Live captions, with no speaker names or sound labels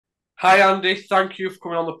Hi Andy, thank you for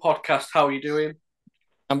coming on the podcast. How are you doing?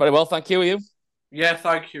 I'm very well, thank you. Are you? Yeah,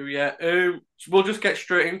 thank you. Yeah, so we'll just get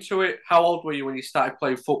straight into it. How old were you when you started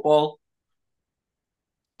playing football?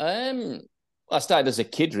 Um, I started as a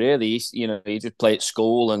kid, really. You just play at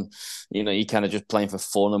school, and you kind of just playing for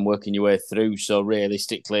fun and working your way through. So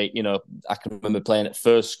realistically, I can remember playing at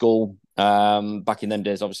first school. Back in them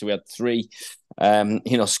days, obviously we had three,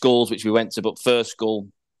 schools which we went to, but first school,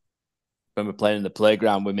 I remember playing in the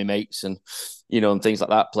playground with my mates and things like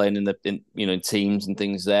that, playing in teams and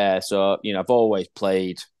things there. So I've always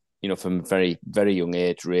played, from a very very young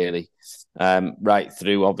age, really, right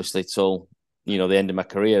through obviously till the end of my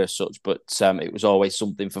career as such. But it was always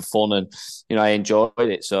something for fun, and I enjoyed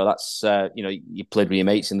it. So that's you played with your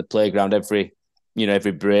mates in the playground every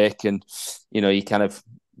break, and you kind of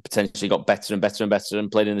potentially got better and better and better and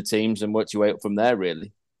played in the teams and worked your way up from there,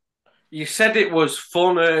 really. You said it was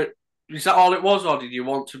fun. Is that all it was, or did you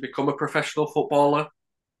want to become a professional footballer?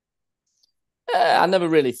 I never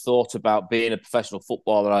really thought about being a professional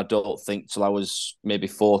footballer, I don't think, till I was maybe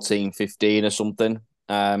 14, 15 or something.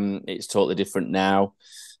 It's totally different now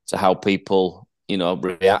to how people,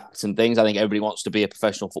 react and things. I think everybody wants to be a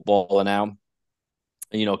professional footballer now.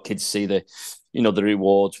 Kids see the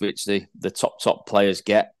rewards which the top players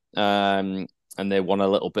get. And they want a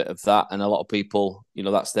little bit of that. And a lot of people,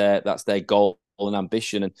 that's their goal and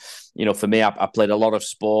ambition. And, for me, I played a lot of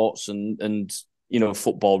sports and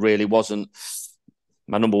football really wasn't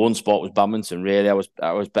my number one sport was badminton. Really, I was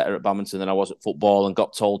better at badminton than I was at football, and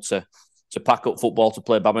got told to pack up football to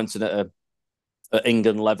play badminton at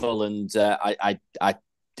England level, and I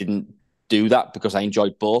didn't do that because I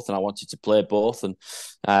enjoyed both and I wanted to play both. And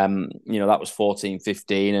that was 14,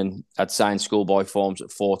 15, and I'd signed schoolboy forms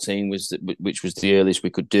at 14, which was the earliest we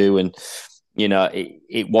could do. And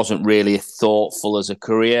it wasn't really thoughtful as a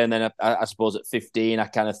career. And then I suppose at 15, I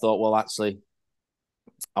kind of thought, well, actually,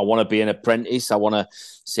 I want to be an apprentice. I want to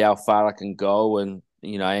see how far I can go. And,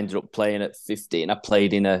 I ended up playing at 15. I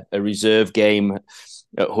played in a reserve game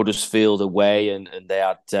at Huddersfield away, and they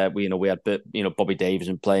had, we had, Bobby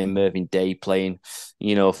Davison playing, Mervyn Day playing,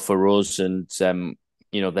 for us. And,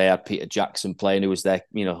 they had Peter Jackson playing, who was their,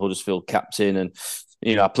 Huddersfield captain. And,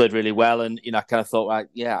 I played really well. And, I kind of thought, like,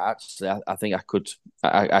 yeah, actually, I think I could,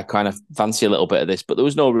 I kind of fancy a little bit of this, but there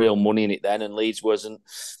was no real money in it then. And Leeds wasn't,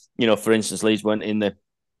 for instance, Leeds weren't in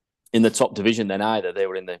the top division then either. They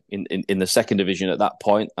were in the second division at that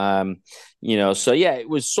point. So yeah, it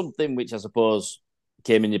was something which I suppose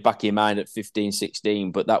came in the back of your mind at 15,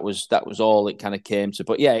 16. But that was all it kind of came to.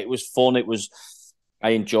 But yeah, it was fun. I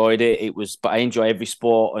enjoyed it. But I enjoy every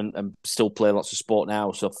sport and still play lots of sport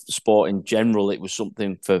now. So sport in general, it was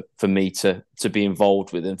something for me to be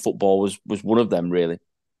involved with, and football was one of them, really.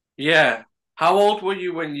 Yeah. How old were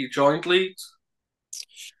you when you joined Leeds?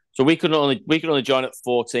 So we could only join at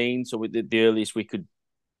 14. So the earliest we could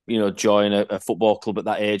join a football club at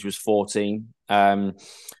that age was 14.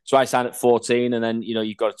 So I signed at 14, and then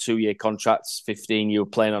you got a 2-year contract. 15, you were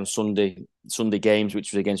playing on Sunday games,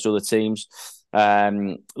 which was against other teams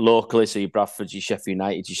locally. So your Bradfords, your Sheffield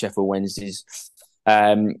United, your Sheffield Wednesdays.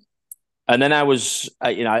 Um, and then I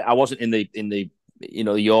wasn't in the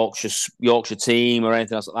Yorkshire team or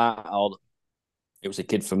anything else like that. It was a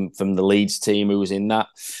kid from the Leeds team who was in that,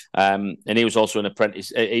 and he was also an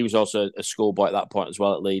apprentice. He was also a schoolboy at that point as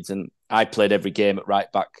well at Leeds, and I played every game at right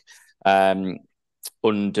back um,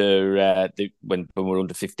 under when we were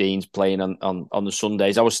under 15s playing on the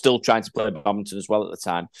Sundays. I was still trying to play badminton as well at the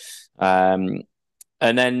time. And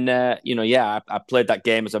then yeah, I played that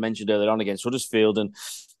game as I mentioned earlier on against Huddersfield, and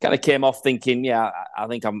kind of came off thinking, yeah, I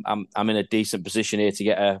think I'm in a decent position here to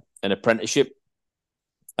get an apprenticeship.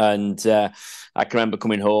 And I can remember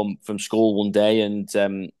coming home from school one day, and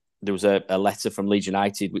there was a letter from Leeds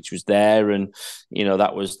United which was there, and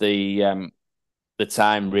that was the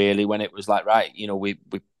time really when it was like, right, we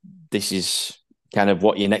this is kind of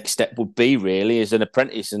what your next step would be really as an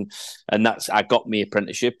apprentice. And that's I got me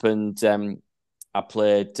apprenticeship, and I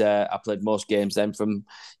played most games then from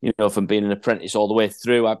being an apprentice all the way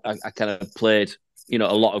through. I kind of played a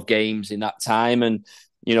lot of games in that time, and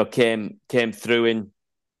came through in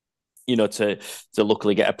to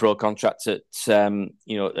luckily get a pro contract at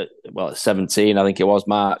at 17, I think it was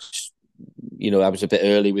March. I was a bit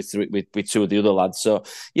early with two of the other lads. So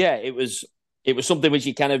yeah, it was something which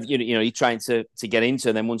you kind of you're trying to get into,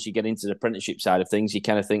 and then once you get into the apprenticeship side of things, you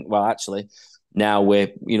kind of think, well, actually, now we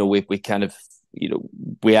kind of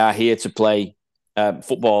we are here to play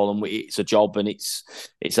football, and it's a job, and it's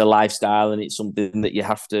a lifestyle, and it's something that you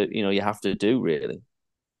have to do really.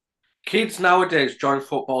 Kids nowadays join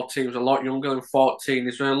football teams a lot younger than 14.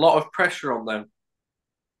 Is there a lot of pressure on them?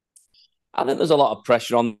 I think there's a lot of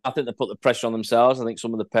pressure on. I think they put the pressure on themselves. I think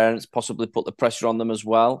some of the parents possibly put the pressure on them as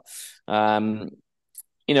well. Um,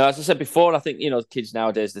 as I said before, I think kids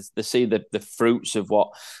nowadays they see the fruits of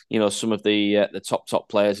what some of the top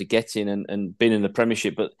players are getting and being in the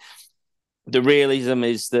Premiership. But the realism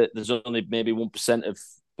is that there's only maybe 1% of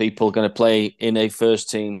people going to play in a first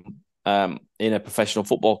team in a professional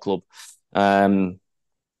football club.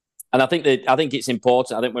 And I think it's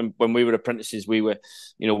important. I think when we were apprentices, we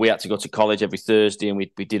had to go to college every Thursday, and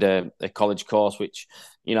we did a college course, which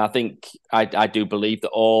I think I do believe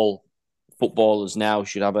that all footballers now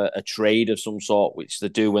should have a trade of some sort, which they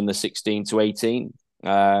do when they're 16 to 18.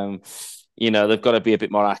 They've got to be a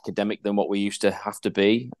bit more academic than what we used to have to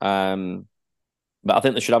be. But I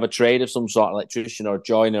think they should have a trade of some sort, electrician or a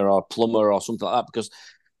joiner or a plumber or something like that, because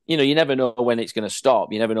you never know when it's going to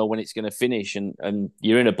stop. You never know when it's going to finish. And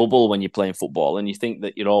you're in a bubble when you're playing football, and you think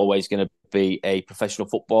that you're always going to be a professional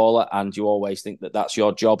footballer, and you always think that that's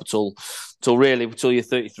your job till you're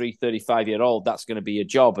 33, 35 year old. That's going to be your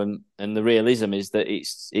job. And the realism is that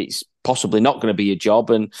it's possibly not going to be your job,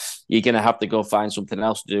 and you're going to have to go find something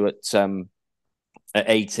else to do at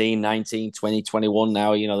 18, 19, 20, 21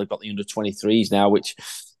 now. They've got the under 23s now, which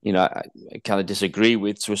I kind of disagree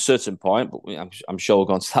with to a certain point, but I'm sure we'll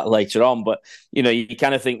go on to that later on. But you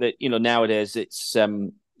kind of think that nowadays it's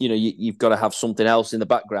you've got to have something else in the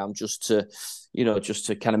background just to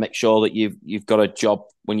kind of make sure that you've got a job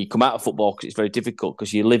when you come out of football, because it's very difficult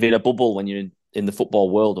because you live in a bubble when you're in the football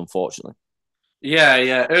world, unfortunately. Yeah,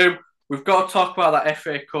 yeah. We've got to talk about that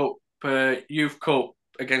FA Cup, Youth Cup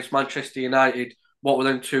against Manchester United. What were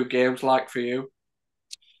them two games like for you?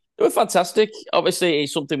 They were fantastic. Obviously,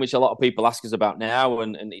 it's something which a lot of people ask us about now,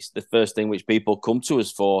 and it's the first thing which people come to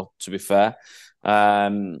us for, to be fair.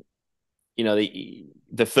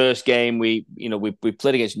 The first game we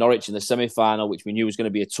played against Norwich in the semi-final, which we knew was going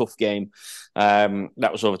to be a tough game.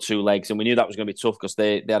 That was over two legs, and we knew that was going to be tough because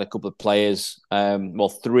they had a couple of players,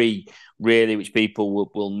 three really, which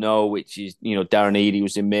people will know, which is Darren Eadie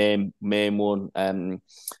was the main one.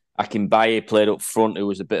 Akinbaye played up front, who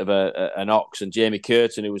was a bit of an ox, and Jamie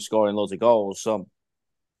Curtin, who was scoring loads of goals. So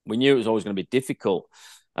we knew it was always going to be difficult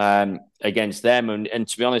against them. And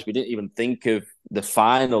to be honest, we didn't even think of the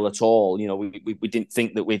final at all. We didn't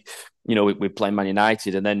think that we'd play Man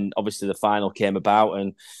United. And then obviously the final came about,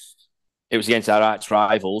 and it was against our arch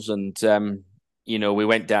rivals. And, we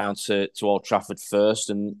went down to Old Trafford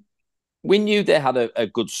first, and we knew they had a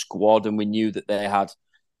good squad, and we knew that they had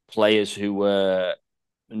players who were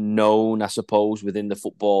known, I suppose, within the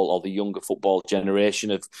football or the younger football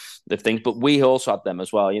generation of the things. But we also had them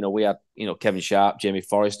as well. We had Kevin Sharp, Jamie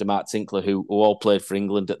Forrester, Mark Tinkler, who all played for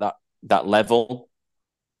England at that level.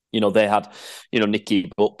 They had Nicky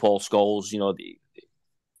Butt, Paul Scholes.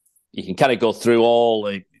 You can kind of go through all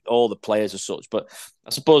the players as such. But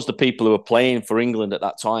I suppose the people who were playing for England at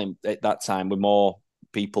that time were more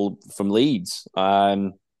people from Leeds.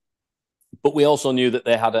 But we also knew that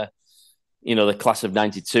they had the class of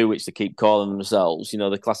 92, which they keep calling themselves.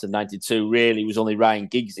 The class of 92 really was only Ryan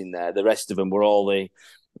Giggs in there. The rest of them were all the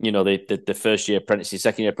first year apprentices,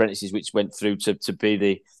 second year apprentices, which went through to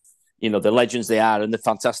be the legends they are, and the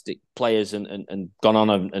fantastic players, and gone on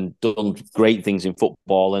and done great things in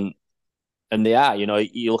football. And they are,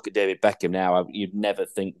 you look at David Beckham now, you'd never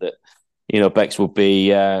think that, Becks would be,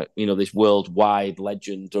 this worldwide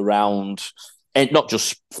legend around, and not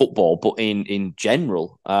just football, but in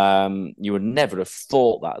general. You would never have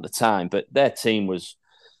thought that at the time, but their team was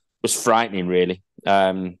frightening, really.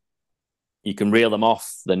 You can reel them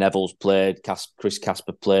off. The Nevilles played, Chris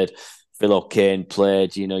Casper played, Phil O'Kane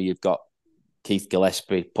played. You've got Keith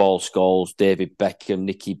Gillespie, Paul Scholes, David Beckham,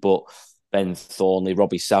 Nicky Butt, Ben Thornley,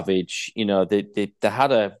 Robbie Savage. They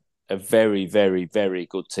had a very, very, very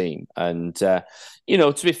good team. And, to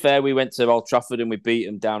be fair, we went to Old Trafford and we beat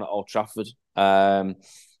them down at Old Trafford.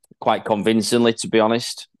 Quite convincingly, to be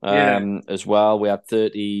honest. As well, we had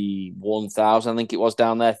 31,000, I think it was,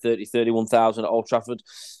 down there, 31,000 at Old Trafford,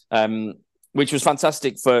 which was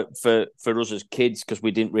fantastic for us as kids, because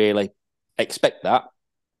we didn't really expect that,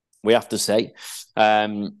 we have to say.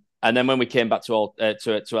 And then when we came back to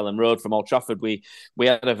Ellen Road from Old Trafford, we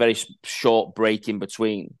had a very short break in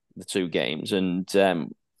between the two games, and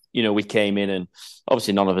we came in, and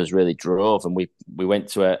obviously none of us really drove, and we went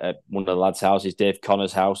to one of the lads' houses, Dave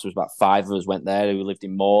Connor's house. There was about five of us went there, who lived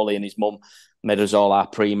in Morley, and his mum made us all our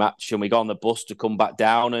pre-match, and we got on the bus to come back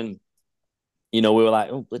down, and we were like,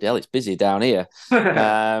 oh bloody hell, it's busy down here.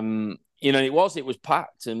 It was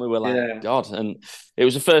packed, and we were like, God. And it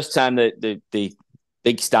was the first time that the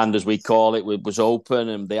big stand, as we call it, was open,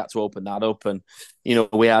 and they had to open that up. And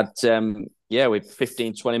we had yeah, we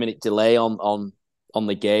 15-20 minute delay on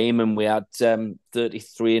the game, and we had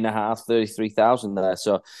 33,000 there.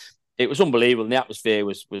 So it was unbelievable, and the atmosphere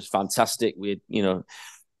was fantastic. We,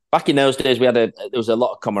 back in those days, there was a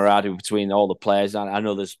lot of camaraderie between all the players. And I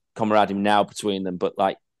know there's camaraderie now between them, but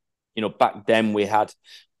back then we had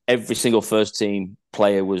every single first team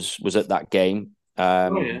player was at that game.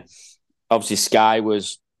 Obviously, Sky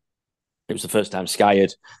was. It was the first time Sky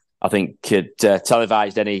had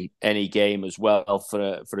televised any game as well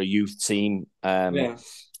for a youth team,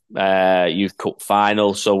 youth cup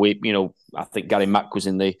final. So I think Gary Mack was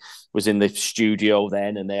in the studio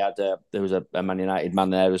then, and there was a Man United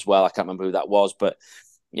man there as well. I can't remember who that was, but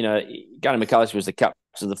Gary McAllister was the captain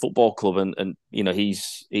of the football club, and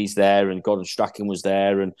he's there, and Gordon Strachan was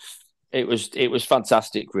there, and it was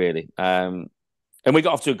fantastic, really. And we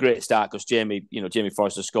got off to a great start because Jamie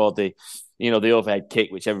Forrester scored the overhead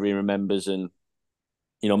kick, which everybody remembers, and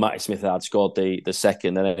Matty Smith had scored the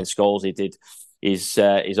second, and then Scholesy did his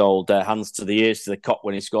old hands to the ears to the cop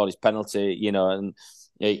when he scored his penalty, and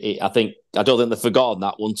I don't think they've forgotten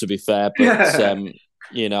that one, to be fair, but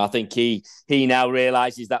I think he now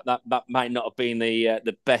realises that might not have been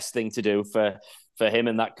the best thing to do for him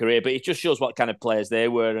in that career, but it just shows what kind of players they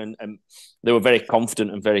were, and they were very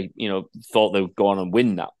confident and very, thought they would go on and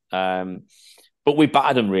win that. But we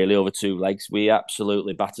battered them really over two legs. We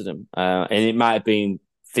absolutely battered them, and it might have been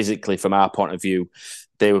physically, from our point of view,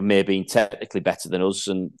 they were maybe technically better than us,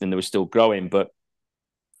 and they were still growing. But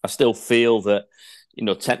I still feel that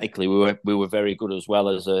technically we were very good as well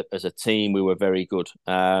as a team. We were very good.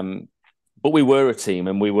 But we were a team,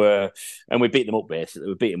 and we beat them up basically.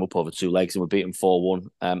 We beat them up over two legs, and we beat them 4-1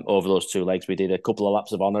 over those two legs. We did a couple of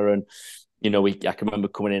laps of honour, and I can remember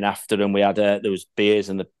coming in after, and we had there was beers,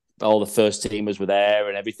 and all the first teamers were there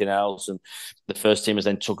and everything else, and the first teamers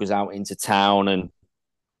then took us out into town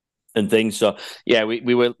and things. So yeah,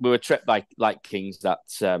 we were treated like kings that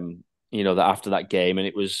that after that game,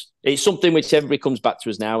 and it's something which everybody comes back to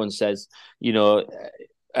us now and says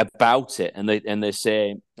about it, and they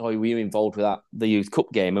say, "Oh, were you involved with the Youth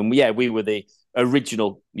Cup game?" And yeah, we were the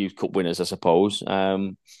original Youth Cup winners, I suppose.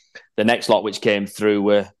 The next lot which came through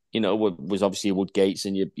was obviously Woodgates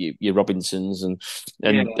and your Robinsons and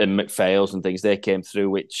McPhails and things. They came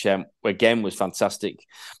through, which again was fantastic,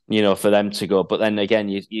 for them to go. But then again,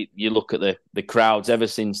 you look at the crowds ever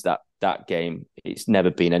since that game. It's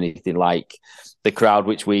never been anything like the crowd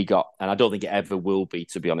which we got, and I don't think it ever will be,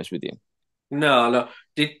 to be honest with you. No.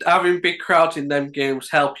 Did having big crowds in them games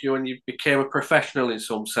help you when you became a professional in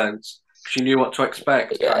some sense? Because you knew what to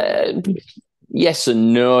expect. Yes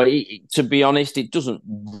and no. To be honest, it doesn't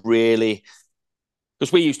really,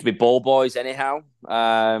 because we used to be ball boys anyhow.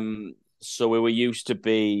 So we were used to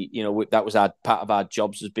be, that was part of our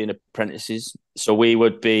jobs as being apprentices. So we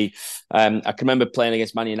would be. I can remember playing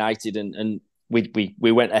against Man United, and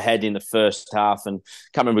we went ahead in the first half, and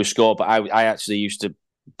can't remember who scored, but I actually used to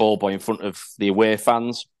ball boy in front of the away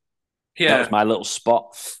fans. That was my little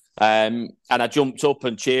spot. And I jumped up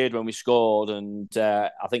and cheered when we scored, and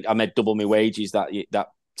I think I made double my wages that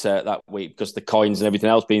week because the coins and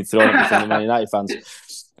everything else being thrown at me from the Man United fans.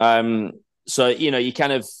 So you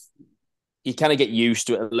kind of get used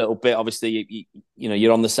to it a little bit. Obviously,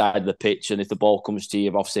 you're on the side of the pitch, and if the ball comes to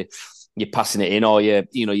you, obviously you're passing it in, or you're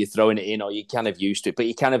throwing it in, or you're kind of used to it. But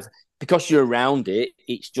you kind of, because you're around it,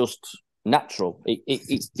 it's just natural.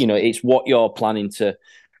 It's what you're planning to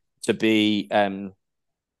be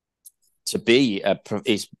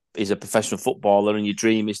is a professional footballer, and your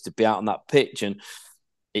dream is to be out on that pitch. And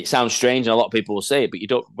it sounds strange, and a lot of people will say it, but you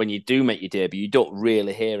don't. When you do make your debut, you don't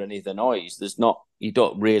really hear any of the noise. You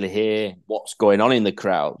don't really hear what's going on in the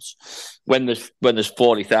crowds when there's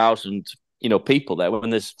 40,000 people there.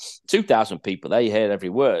 When there's 2,000 people there, you hear every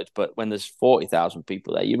word. But when there's 40,000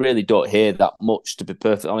 people there, you really don't hear that much, to be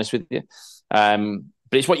perfectly honest with you. But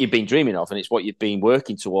it's what you've been dreaming of, and it's what you've been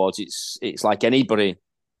working towards. It's like anybody,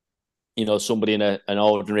 somebody in an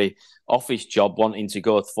ordinary office job wanting to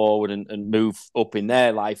go forward and move up in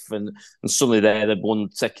their life, and suddenly they're the one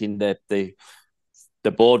taking the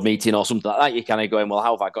board meeting or something like that. You're kind of going, well,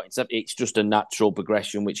 how have I got into it? It's just a natural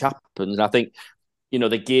progression which happens. And I think,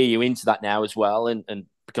 they gear you into that now as well. And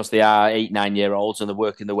because they are 8-9-year-olds and they're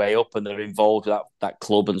working their way up and they're involved with that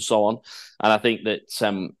club and so on. And I think that,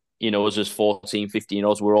 us as 14,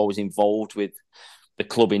 15-year-olds, we're always involved with the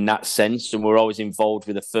club in that sense. And we're always involved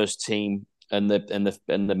with the first team and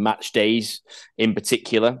the match days in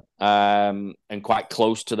particular, and quite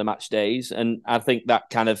close to the match days. And I think that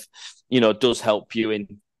kind of, does help you in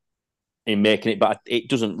making it, but it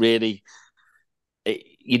doesn't really,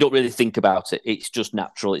 you don't really think about it. It's just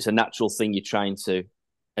natural. It's a natural thing you're trying to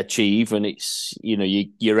achieve, and it's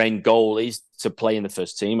your end goal is to play in the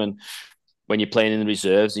first team. And when you're playing in the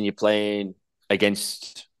reserves and you're playing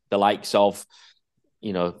against the likes of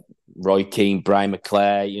Roy Keane, Brian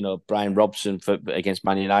McClare, Brian Robson against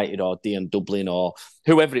Man United, or Dion Dublin, or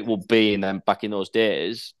whoever it will be, and then back in those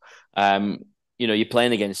days, you're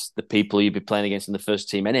playing against the people you'd be playing against in the first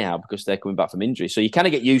team anyhow, because they're coming back from injury. So you kind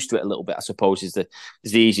of get used to it a little bit, I suppose, is the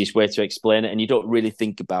easiest way to explain it. And you don't really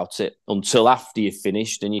think about it until after you've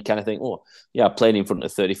finished, and you kind of think, oh, yeah, I played in front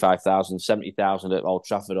of 35,000, 70,000 at Old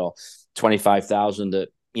Trafford, or 25,000 at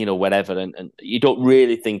whatever, and you don't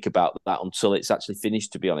really think about that until it's actually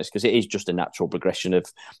finished, to be honest, because it is just a natural progression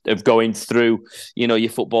of going through your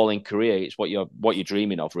footballing career. It's what you're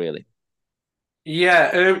dreaming of, really.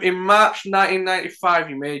 Yeah, in March 1995,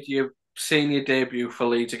 you made your senior debut for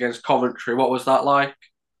Leeds against Coventry. What was that like?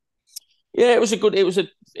 Yeah, it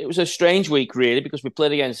was a strange week, really, because we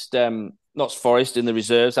played against Notts Forest in the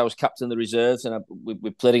reserves. I was captain of the reserves, and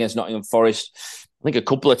we played against Nottingham Forest, I think, a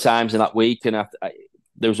couple of times in that week, and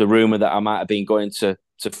there was a rumour that I might have been going to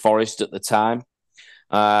Forest at the time,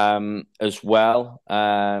 as well.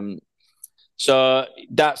 So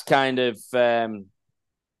that's kind of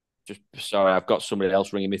just sorry, I've got somebody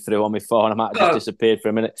else ringing me through on my phone. I might have just disappeared for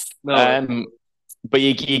a minute. No. But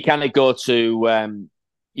you kind of go to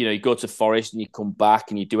you go to Forest and you come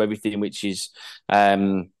back and you do everything, which is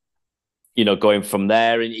going from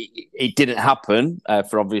there, and it didn't happen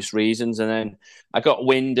for obvious reasons. And then I got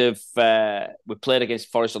wind of we played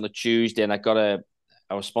against Forest on the Tuesday, and I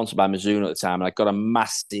was sponsored by Mizuno at the time, and I got a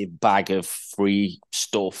massive bag of free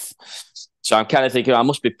stuff. So I'm kind of thinking I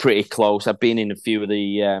must be pretty close. I've been in a few of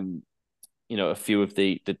the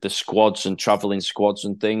the squads and traveling squads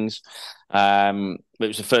and things. It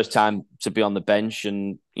was the first time to be on the bench,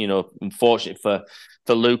 and unfortunately for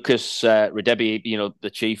Lucas Radebi, the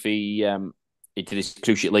chief, he did his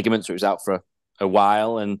cruciate ligament, so he was out for a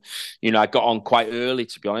while. And I got on quite early,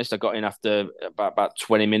 to be honest. I got in after about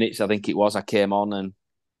 20 minutes, I think it was. I came on, and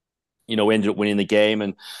we ended up winning the game.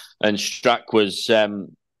 And Strack was man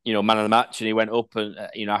of the match, and he went up and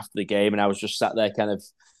after the game, and I was just sat there, kind of,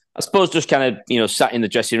 I suppose, just kind of sat in the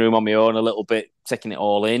dressing room on my own a little bit, taking it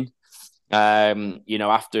all in.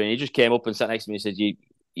 After, and he just came up and sat next to me and said,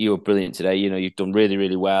 you were brilliant today. You've done really,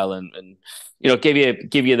 really well, and give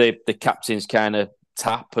you the captain's kind of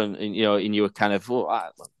tap, and you were kind of,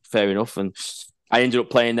 fair enough. And I ended up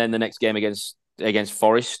playing then the next game against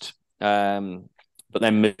Forest, but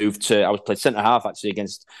then moved to, I was played centre half actually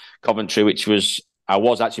against Coventry, which was, I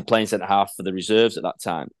was actually playing centre half for the reserves at that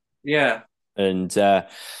time. Yeah. And I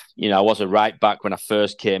was a right back when I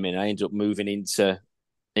first came in. I ended up moving into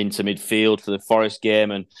midfield for the Forest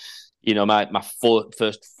game, and my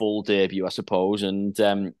first full debut, I suppose. And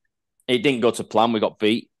it didn't go to plan. We got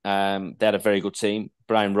beat. They had a very good team.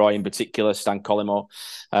 Brian Roy in particular, Stan Collymore,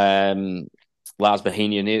 Lars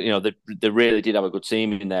Bohinian. They really did have a good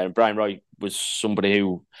team in there. And Brian Roy was somebody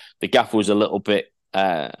who the gaffer was a little bit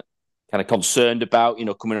kind of concerned about,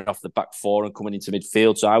 coming off the back four and coming into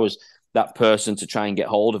midfield. So I was that person to try and get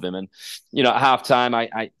hold of him. And at half time,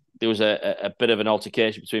 there was a bit of an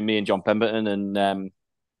altercation between me and John Pemberton, and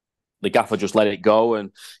the gaffer just let it go.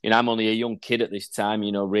 And I'm only a young kid at this time,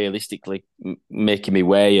 realistically making me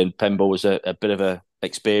way. And Pembo was a bit of a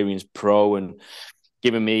experienced pro, and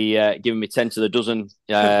giving me 10 to the dozen.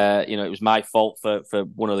 It was my fault for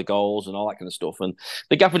one of the goals and all that kind of stuff. And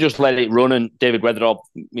the gaffer just let it run. And David Weatherall,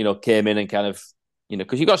 came in and kind of,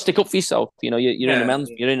 because you've got to stick up for yourself. You're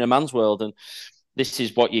in a man's world, and this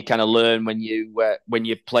is what you kind of learn when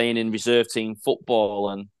you're playing in reserve team football.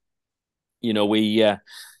 And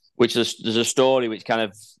which there's a story which kind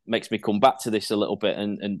of makes me come back to this a little bit.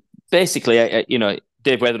 And basically,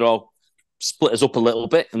 Dave Weatherall split us up a little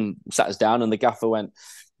bit and sat us down, and the gaffer went,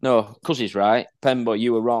 "No, cuz he's right, Pembo,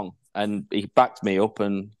 you were wrong," and he backed me up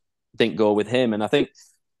and didn't go with him. And I think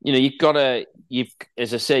you've got to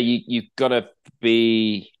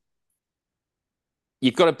be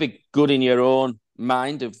good in your own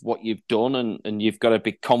mind of what you've done, and you've got to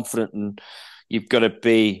be confident, and you've got to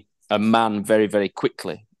be a man very, very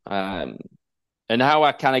quickly. And how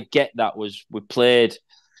I kind of get that was, we played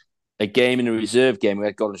a game in a reserve game. We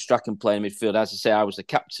had Gordon Strachan playing midfield. As I say, I was the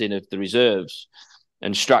captain of the reserves,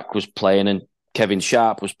 and Strack was playing, and Kevin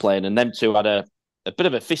Sharp was playing, and them two had a bit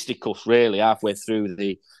of a fisticuffs really halfway through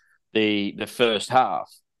the first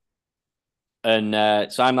half. And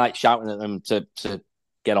so I'm like shouting at them to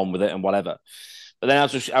get on with it and whatever. But then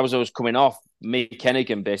as I was coming off, Mick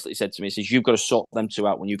Kennigan basically said to me, he says, "You've got to sort them two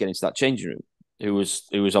out when you get into that changing room," who was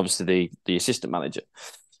obviously the assistant manager.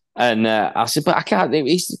 And I said, but I can't.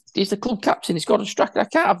 He's the club captain. He's got a striker.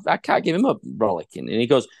 I can't give him a rollicking. And he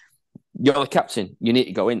goes, "You're the captain. You need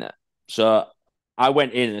to go in there." So I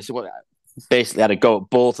went in and I said, "Well, basically, I had a go at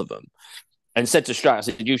both of them." And said to Strat, I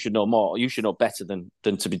said, "You should know more. You should know better than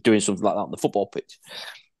to be doing something like that on the football pitch."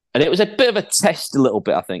 And it was a bit of a test, a little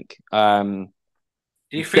bit, I think. Do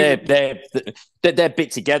you Their think? their their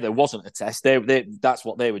bit together wasn't a test. That's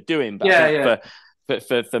what they were doing. But I Yeah, think yeah,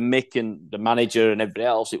 for Mick and the manager and everybody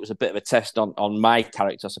else, it was a bit of a test on my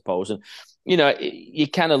character, I suppose. And you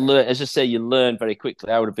kind of learn, as I say, you learn very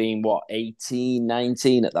quickly. I would have been 18,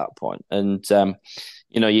 19 at that point, and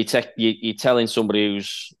you're telling somebody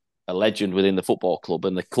who's a legend within the football club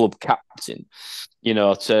and the club captain,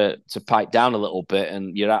 to pipe down a little bit,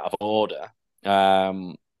 and you're out of order.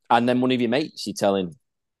 And then one of your mates, you're telling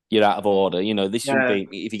you're out of order. This should yeah.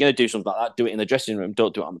 be, if you're going to do something like that, do it in the dressing room.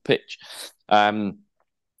 Don't do it on the pitch.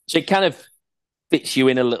 So it kind of fits you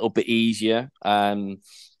in a little bit easier on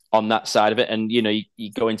that side of it. And you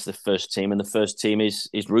go into the first team, and the first team is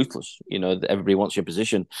ruthless. Everybody wants your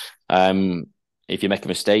position. If you make a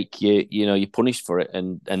mistake, you're punished for it,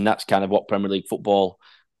 and that's kind of what Premier League football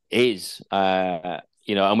is. And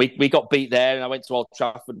we got beat there, and I went to Old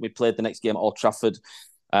Trafford. We played the next game at Old Trafford.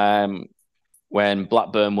 When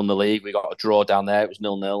Blackburn won the league, we got a draw down there. It was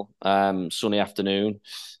 0-0, sunny afternoon,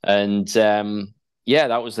 and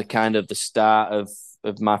that was the start of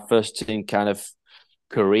my first team kind of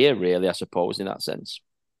career, really, I suppose, in that sense.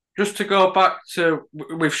 Just to go back to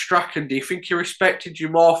with Strachan, do you think he respected you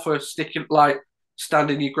more for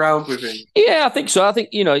standing your ground with him? Yeah, I think so. I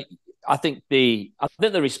think I think the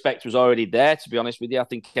respect was already there. To be honest with you, I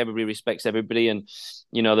think everybody respects everybody, and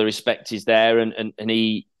the respect is there. And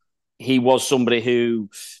he was somebody who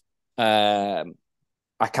I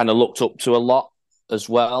kind of looked up to a lot as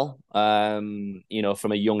well. From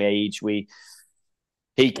a young age,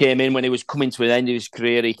 he came in when he was coming to an end of his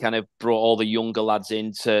career. He kind of brought all the younger lads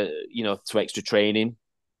into to extra training,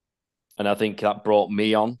 and I think that brought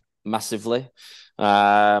me on massively.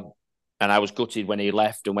 And I was gutted when he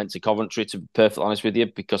left and went to Coventry, to be perfectly honest with you,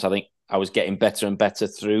 because I think I was getting better and better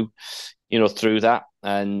through that.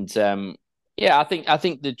 And I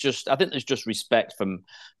think there's just respect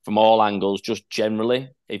from all angles, just generally.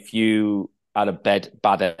 If you had a bad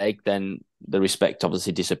egg, then the respect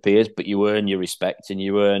obviously disappears, but you earn your respect, and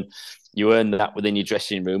you earn that within your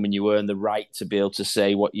dressing room, and you earn the right to be able to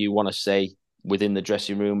say what you want to say within the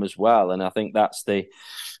dressing room as well. And I think that's the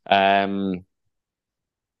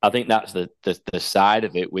side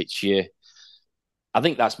of it which I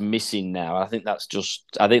think that's missing now. I think that's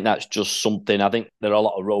just something. I think there are a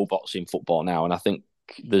lot of robots in football now, and I think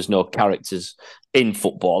there's no characters in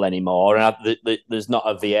football anymore. And there's not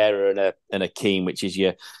a Vieira and a Keane, which is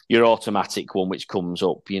your automatic one which comes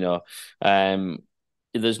up. There's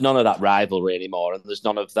none of that rivalry anymore, and there's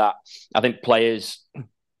none of that. I think players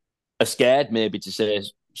are scared maybe to say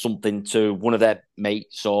something to one of their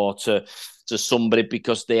mates or to somebody,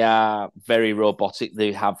 because they are very robotic.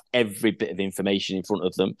 They have every bit of information in front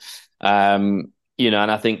of them. And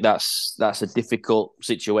I think that's a difficult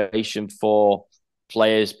situation for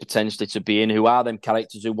players potentially to be in, who are them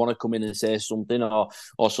characters who want to come in and say something or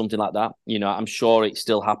something like that. I'm sure it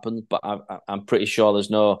still happens, but I'm pretty sure there's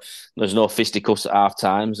no fisticuffs at half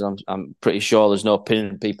times. I'm pretty sure there's no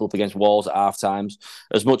pinning people up against walls at half times,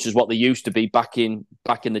 as much as what they used to be back in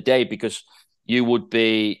the day, because you would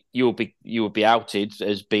be outed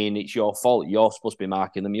as being it's your fault. You're supposed to be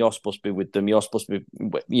marking them. You're supposed to be with them. You're supposed to be,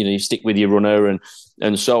 you stick with your runner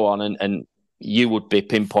and so on, and you would be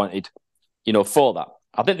pinpointed, for that.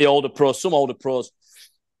 I think some older pros,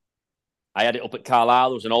 I had it up at Carlisle.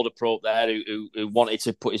 There was an older pro up there who wanted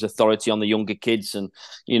to put his authority on the younger kids, and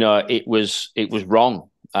it was wrong.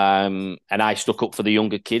 And I stuck up for the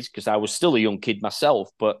younger kids because I was still a young kid myself.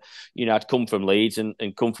 But I'd come from Leeds and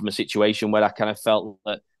come from a situation where I kind of felt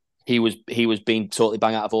that he was being totally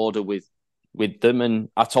bang out of order with them, and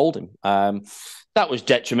I told him. That was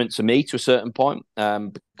detriment to me to a certain point,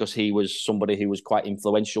 because he was somebody who was quite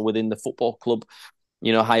influential within the football club,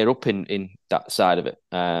 higher up in that side of it.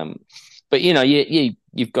 But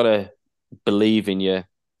you've got to believe in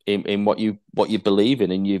what you believe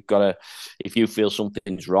in, and you've got to, if you feel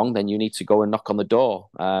something's wrong, then you need to go and knock on the door.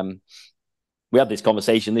 We had this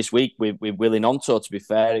conversation this week with Willie Nonto. To be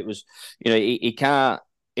fair, it was he can't,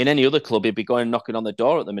 in any other club he'd be going and knocking on the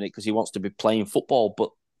door at the minute because he wants to be playing football, but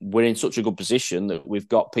we're in such a good position that we've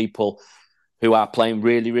got people who are playing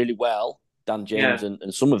really, really well, Dan James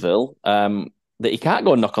and Somerville, that he can't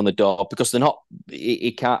go and knock on the door because they're not.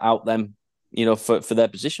 He can't out them, for their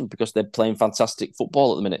position, because they're playing fantastic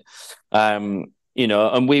football at the minute.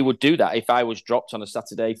 And we would do that. If I was dropped on a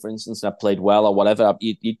Saturday, for instance, and I played well or whatever,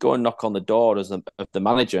 you'd go and knock on the door of the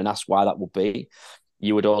manager and ask why that would be.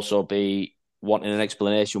 You would also be wanting an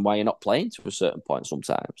explanation why you're not playing to a certain point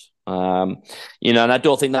sometimes. And I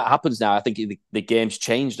don't think that happens now. I think the game's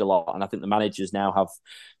changed a lot, and I think the managers now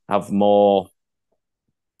have more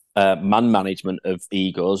man management of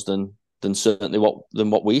egos than certainly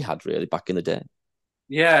what we had really back in the day.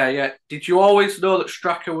 Yeah, yeah. Did you always know that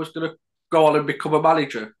Straka was going to go on and become a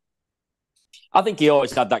manager? I think he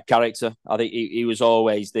always had that character. I think he was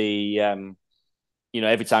always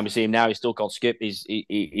every time we see him now, he's still called Skip.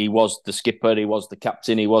 He was the skipper, he was the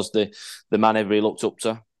captain, he was the man everybody looked up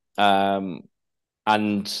to,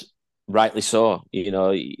 and rightly so.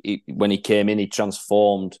 When he came in, he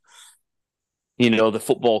transformed. The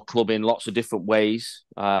football club in lots of different ways.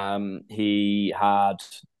 He had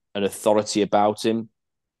an authority about him,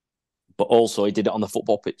 but also he did it on the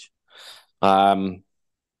football pitch. And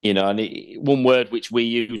one word which we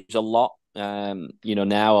use a lot,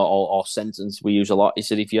 now or sentence we use a lot. He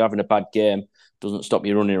said, if you're having a bad game, doesn't stop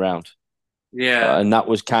you running around. Yeah. And that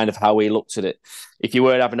was kind of how he looked at it. If you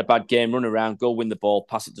were having a bad game, run around, go win the ball,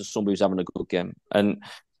 pass it to somebody who's having a good game. And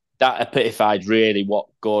that epitomised really what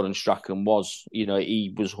Gordon Strachan was.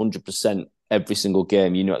 He was 100% every single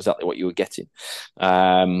game. You knew exactly what you were getting.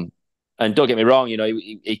 And don't get me wrong,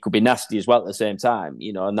 he could be nasty as well at the same time,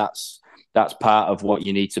 and that's part of what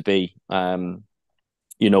you need to be,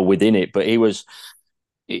 within it. But he was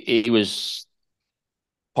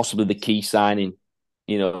possibly the key signing,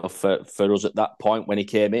 for us at that point when he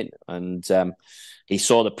came in. And he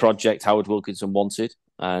saw the project Howard Wilkinson wanted,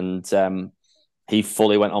 and he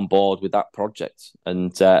fully went on board with that project.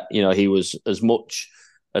 And, he was as much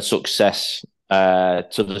a success to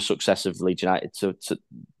the success of Leeds United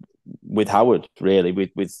with Howard, really,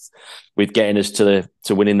 with getting us to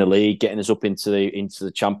winning the league, getting us up into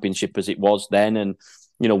the championship as it was then, and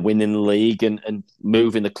winning the league and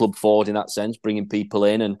moving the club forward in that sense, bringing people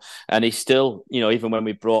in, and he's still, even when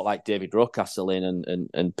we brought like David Rocastle in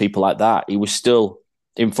and people like that, he was still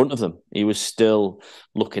in front of them. He was still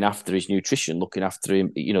looking after his nutrition, looking after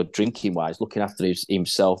him, drinking wise, looking after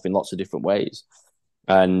himself in lots of different ways.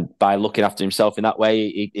 And by looking after himself in that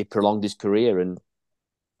way, he prolonged his career. And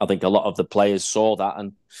I think a lot of the players saw that,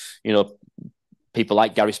 and people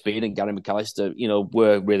like Gary Speed and Gary McAllister,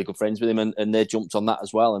 were really good friends with him, and they jumped on that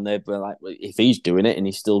as well. And they were like, if he's doing it and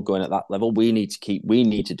he's still going at that level, we need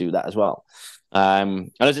to do that as well.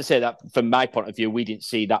 And as I say, that from my point of view, we didn't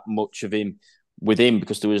see that much of him with him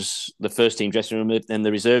because there was the first team dressing room and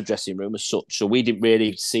the reserve dressing room as such. So we didn't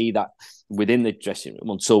really see that within the dressing room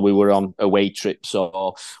until we were on away trips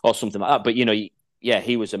or something like that. But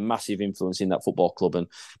he was a massive influence in that football club, and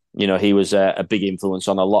he was a big influence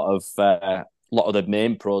on a lot of the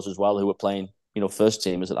main pros as well who were playing first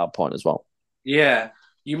teamers at that point as well. Yeah.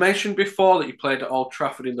 You mentioned before that you played at Old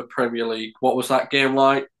Trafford in the Premier League. What was that game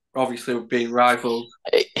like? Obviously, with being rivals.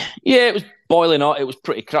 It was boiling hot. It was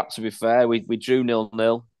pretty crap, to be fair. We drew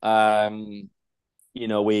 0-0.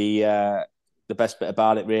 The best bit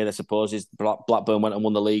about it, really, I suppose, is Blackburn went and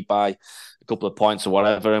won the league by a couple of points or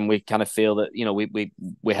whatever, and we kind of feel that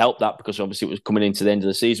we helped that because obviously it was coming into the end of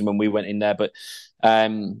the season when we went in there. But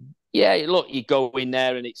look, you go in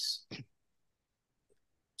there and it's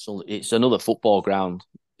another football ground.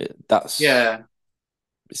 It's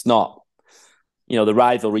not, the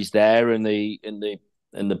rivalry's there and the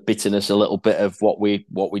bitterness, a little bit of what we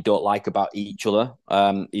don't like about each other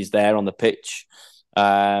is there on the pitch.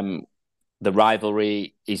 The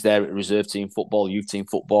rivalry is there at reserve team football, youth team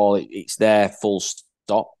football. It's there full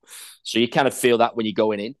stop. So you kind of feel that when you're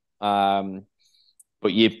going in.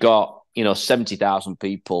 But you've got, 70,000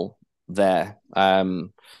 people there.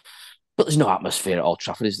 But there's no atmosphere at Old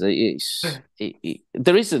Trafford, is there?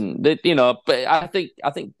 There isn't, But I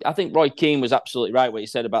think Roy Keane was absolutely right what he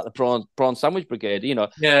said about the prawn sandwich brigade.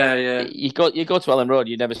 Yeah. You go to Ellen Road,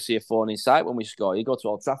 you never see a phone in sight when we score. You go to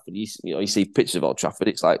Old Trafford, you see pictures of Old Trafford.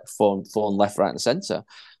 It's like phone left, right, and centre.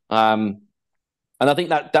 And I think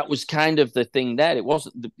that was kind of the thing there. It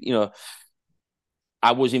wasn't,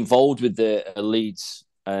 I was involved with the Leeds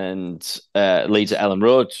at Ellen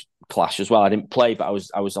Road clash as well. I didn't play, but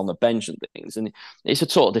I was on the bench and things, and it's a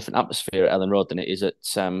total different atmosphere at Ellen Road than it is at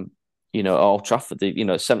Old Trafford.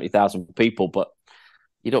 70,000 people, but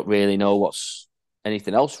you don't really know what's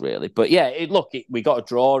anything else really. But yeah, we got a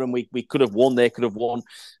draw and we could have won. They could have won.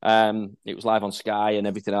 It was live on Sky and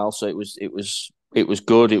everything else, so it was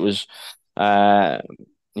good. It was.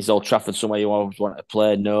 Is Old Trafford somewhere you always wanted to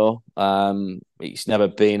play? No, it's never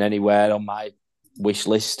been anywhere on my wish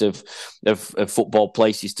list of football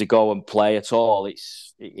places to go and play at all.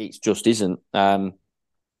 It just isn't. But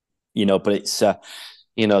it's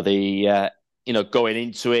going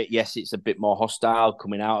into it, yes, it's a bit more hostile.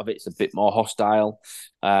 Coming out of it, it's a bit more hostile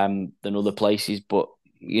than other places. But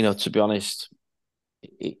to be honest,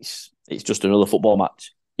 it's just another football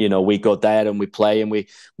match. We go there and we play and we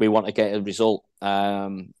want to get a result.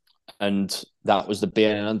 And that was the be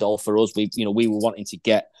and end all for us. We were wanting to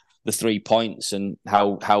get the 3 points, and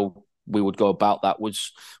how we would go about that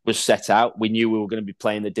was set out. We knew we were going to be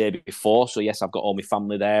playing the day before, so yes, I've got all my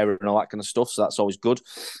family there and all that kind of stuff, so that's always good.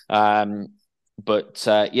 But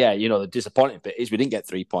the disappointing bit is we didn't get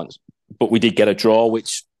 3 points, but we did get a draw,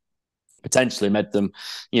 which potentially made them,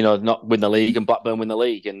 not win the league and Blackburn win the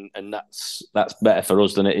league, and that's better for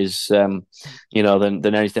us than it is, than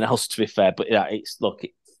anything else. To be fair, but yeah,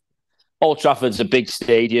 Old Trafford's a big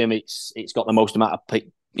stadium. It's got the most amount of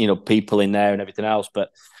people in there and everything else.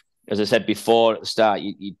 But as I said before at the start,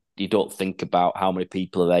 you don't think about how many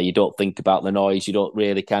people are there. You don't think about the noise. You don't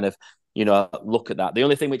really kind of look at that. The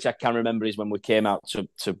only thing which I can remember is when we came out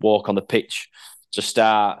to walk on the pitch to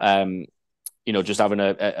start, just having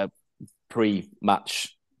a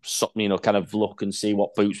pre-match, kind of look and see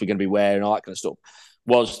what boots we're going to be wearing, all that kind of stuff.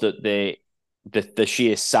 Was that the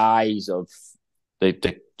sheer size of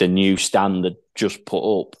the new stand that just put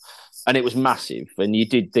up, and it was massive, and you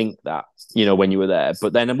did think that when you were there,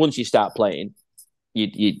 but then once you start playing,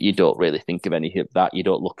 you don't really think of any of that. You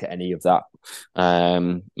don't look at any of that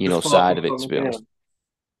side of it, to be honest.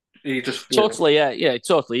 You just totally, yeah,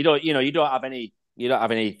 totally. You don't have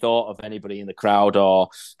any thought of anybody in the crowd or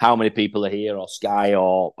how many people are here or Sky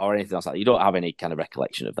or anything else like that. You don't have any kind of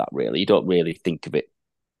recollection of that, really. You don't really think of it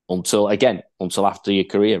until after your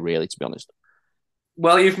career, really, to be honest.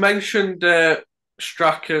 Well, you've mentioned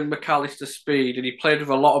Strachan, McAllister, Speed, and you played with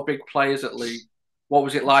a lot of big players at Leeds. What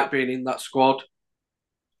was it like being in that squad?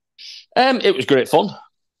 It was great fun.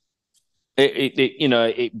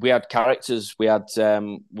 We had characters. We're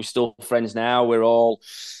still friends now. We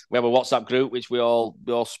have a WhatsApp group which we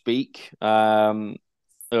all speak. A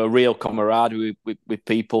real camaraderie with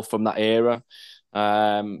people from that era.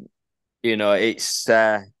 It's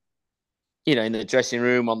in the dressing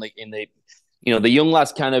room the young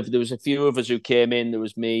lads there was a few of us who came in. There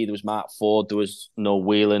was me, there was Mark Ford, there was Noel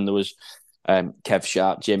Whelan, there was Kev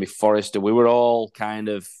Sharp, Jamie Forrester. We were all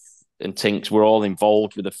and Tinks were all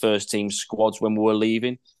involved with the first team squads when we were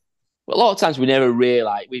leaving. But a lot of times we never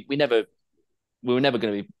realised we were never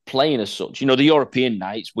going to be playing as such. The European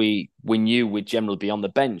nights we knew we'd generally be on the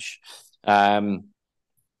bench.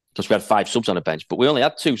 Because we had 5 subs on a bench, but we only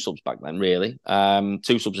had 2 subs back then, really. 2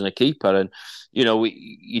 subs and a keeper, and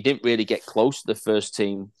you didn't really get close to the first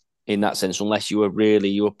team in that sense unless you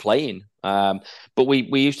were playing. But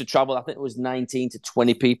we used to travel. I think it was 19 to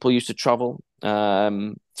 20 people used to travel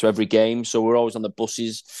to every game, so we're always on the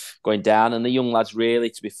buses going down. And the young lads, really,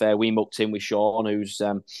 to be fair, we mucked in with Sean, who's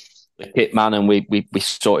the kit man, and we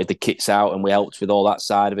sorted the kits out and we helped with all that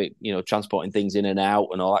side of it, transporting things in and out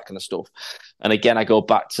and all that kind of stuff. And again, I go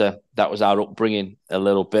back to that was our upbringing, a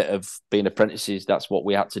little bit of being apprentices. That's what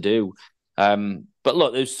we had to do. But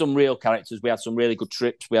look, there's some real characters. We had some really good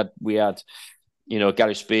trips. We had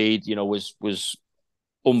Gary Speed, was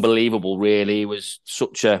unbelievable, really. He was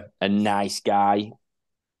such a nice guy.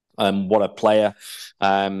 What a player.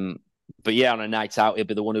 But yeah, on a night out, he'd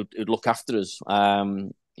be the one who'd look after us.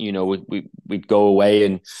 We'd go away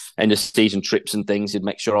and end of season trips and things. He'd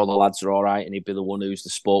make sure all the lads are all right, and he'd be the one who's the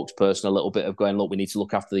spokesperson, a little bit of going, look, we need to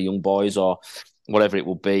look after the young boys or whatever it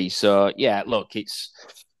will be. So yeah, look,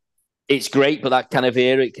 it's great, but that kind of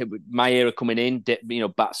era, my era coming in,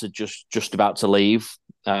 Bats are just about to leave.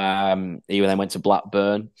 He then went to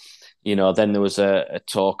Blackburn. Then there was a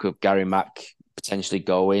talk of Gary Mack potentially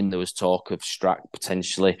going. There was talk of Strack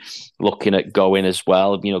potentially looking at going as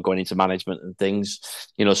well, going into management and things.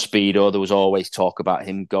 Speedo, there was always talk about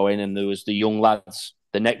him going, and there was the young lads,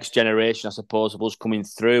 the next generation, I suppose, of us coming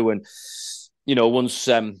through. And, once,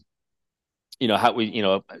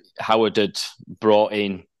 Howard had brought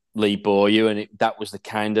in Lee Bowyer, and that was the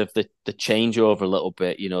kind of the changeover a little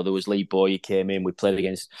bit. There was Lee Bowyer came in, we played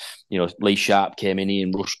against, Lee Sharp came in,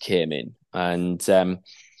 Ian Rush came in, and,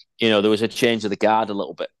 there was a change of the guard a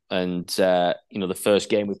little bit. And, the first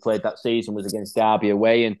game we played that season was against Derby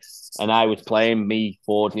away, and I was playing, me,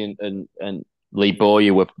 Fordy and Lee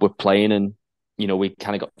Bowyer were playing, and, we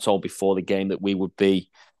kind of got told before the game that we would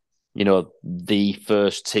be, the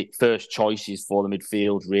first choices for the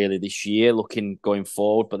midfield really this year, going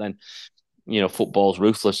forward. But then, football's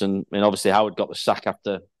ruthless, and obviously Howard got the sack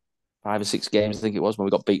after 5 or 6 games, I think it was, when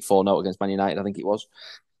we got beat 4-0 against Man United, I think it was.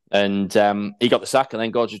 And he got the sack, and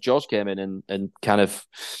then Gorgeous George came in and kind of,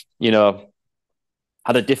 you know,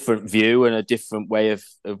 had a different view and a different way of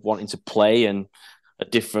wanting to play and a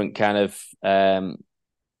different kind of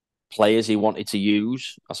players he wanted to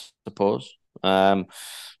use, I suppose.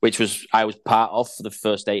 Which was I was part of for the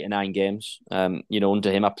first 8 or 9 games.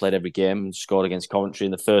 Under him, I played every game and scored against Coventry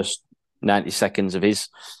in the first 90 seconds of his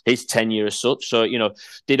tenure as such. So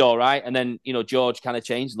did all right, and then George kind of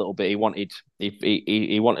changed a little bit. He wanted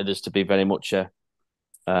us to be very much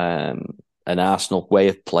an Arsenal way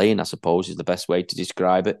of playing, I suppose, is the best way to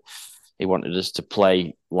describe it. He wanted us to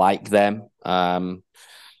play like them. And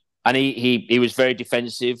he was very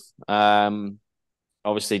defensive.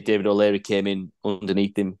 Obviously, David O'Leary came in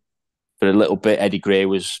underneath him for a little bit. Eddie Gray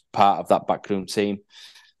was part of that backroom team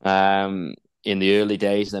in the early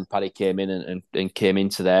days. And then Paddy came in and came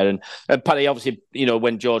into there. And Paddy, obviously,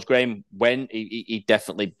 when George Graham went, he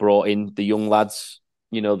definitely brought in the young lads.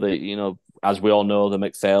 As we all know, the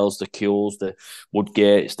McPhails, the Kewells, the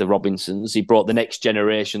Woodgates, the Robinsons. He brought the next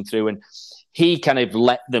generation through, and he kind of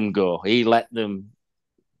let them go. He let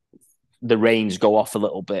the reins go off a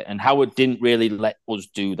little bit. And Howard didn't really let us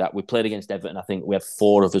do that. We played against Everton. I think we had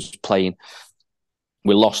 4 of us playing.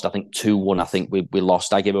 We lost, I think, 2-1. I think we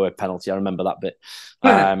lost. I gave away a penalty. I remember that bit.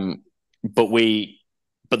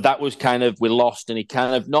 But that was kind of, we lost, and he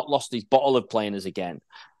kind of not lost his bottle of playing us again,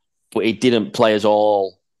 but he didn't play us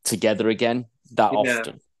all together again that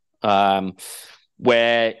often.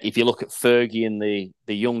 Where if you look at Fergie and the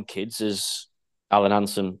young kids, as Alan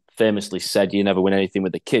Hansen famously said, you never win anything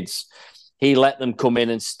with the kids. He let them come in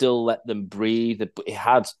and still let them breathe. He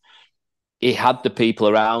had the people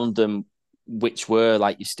around them, which were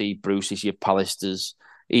like your Steve Bruce's, your Pallisters.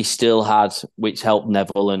 He still had, which helped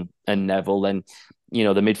Neville and Neville. And the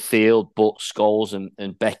midfield, but Scholes and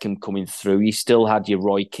Beckham coming through. You still had your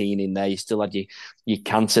Roy Keane in there. You still had your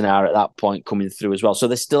Cantona at that point coming through as well. So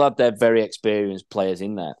they still had their very experienced players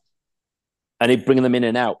in there. And he'd bring them in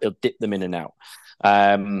and out. He'll dip them in and out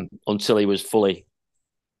until he was fully,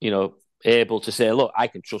 able to say, look, I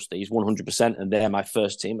can trust these 100%, and they're my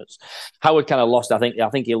first teamers. Howard kind of lost. I think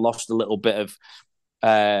he lost a little bit of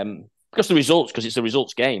because it's a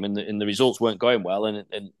results game, and the results weren't going well, and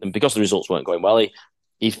because the results weren't going well,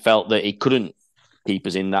 he felt that he couldn't keep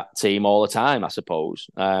us in that team all the time, I suppose,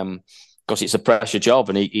 because it's a pressure job,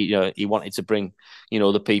 and he wanted to bring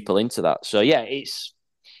the people into that. So yeah, it's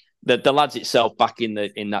the lads itself back in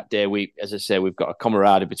that day. As I say, we've got a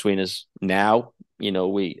camaraderie between us now.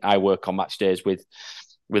 I work on match days with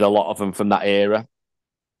a lot of them from that era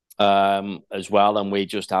as well, and we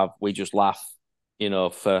just laugh,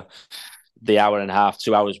 for the hour and a half,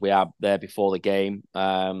 2 hours we have there before the game.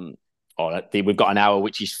 We've got an hour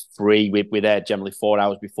which is free. We're there generally 4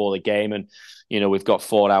 hours before the game, and we've got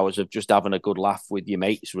 4 hours of just having a good laugh with your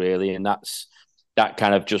mates, really, and that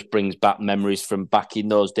kind of just brings back memories from back in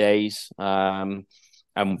those days.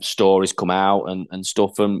 And stories come out and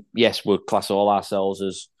stuff. And yes, we'll class all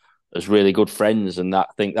ourselves as really good friends. And I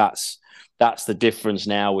think that's the difference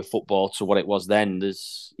now with football to what it was then.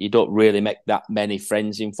 You don't really make that many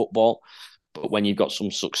friends in football, but when you've got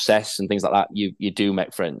some success and things like that, you do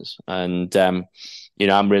make friends. And I'm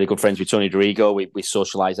really good friends with Tony Dorigo. We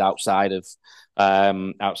socialise outside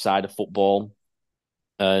of football,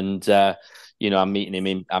 and I'm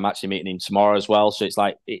actually meeting him tomorrow as well. So it's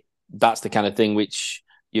like that's the kind of thing which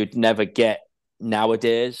you'd never get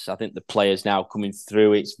nowadays. I think the players now coming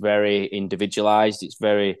through, it's very individualized. It's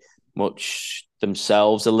very much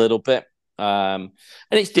themselves a little bit. And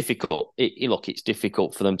it's difficult. It's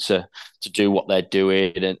difficult for them to do what they're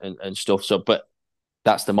doing and stuff. So, but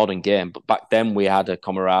that's the modern game. But back then we had a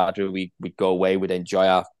camaraderie. We'd go away, we'd enjoy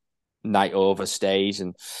our night over stays,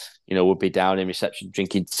 and we'd be down in reception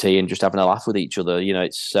drinking tea and just having a laugh with each other.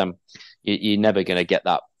 It's you're never going to get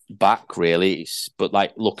that back, really. But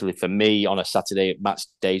like, luckily for me, on a Saturday match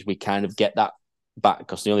days, we kind of get that back,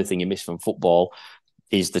 because the only thing you miss from football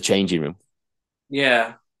is the changing room.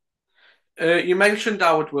 Yeah. You mentioned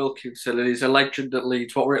Howard Wilkinson, and he's a legend at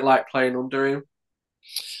Leeds. What were it like playing under him?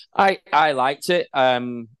 I liked it.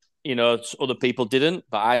 Other people didn't,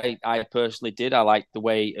 but I personally did. I liked the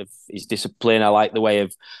way of his discipline. I liked the way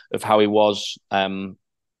of how he was.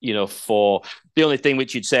 For the only thing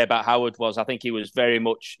which you'd say about Howard was, I think he was very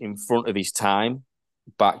much in front of his time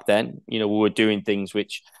back then. We were doing things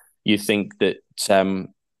which you think that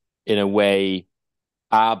in a way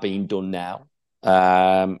are being done now,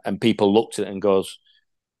 and people looked at it and goes,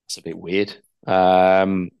 "It's a bit weird."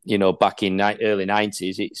 Back in early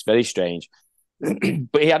 90s, it's very strange.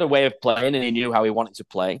 But he had a way of playing, and he knew how he wanted to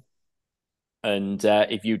play. And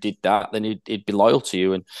if you did that, then he'd be loyal to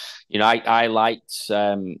you. And I liked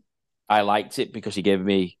it because he gave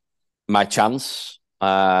me my chance.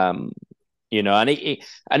 And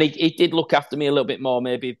he did look after me a little bit more,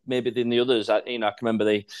 maybe than the others. I can remember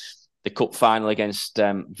the cup final against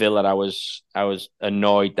Villa. I was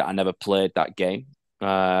annoyed that I never played that game.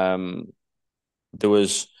 I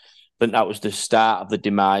think that was the start of the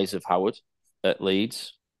demise of Howard at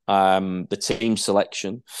Leeds. The team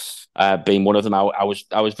selection being one of them. I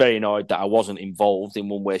was very annoyed that I wasn't involved in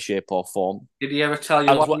one way, shape, or form. Did he ever tell you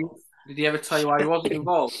As why? well. Did he ever tell you why he wasn't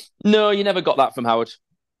involved? No, you never got that from Howard.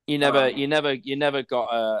 Oh. You never got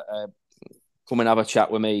a come and have a chat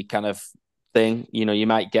with me kind of thing. You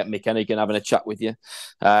might get Mick Hennigan having a chat with you,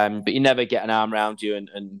 but you never get an arm around you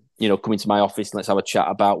and come into my office and let's have a chat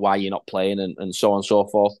about why you're not playing and so on and so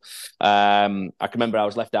forth. I can remember I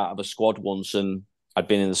was left out of a squad once and I'd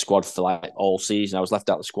been in the squad for like all season. I was left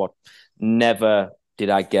out of the squad. Never did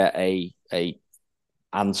I get a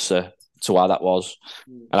answer to why that was.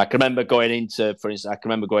 And I can remember going into, for instance,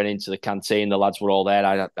 the canteen. The lads were all there.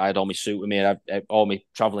 I had all my suit with me. I had all my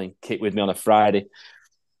travelling kit with me on a Friday.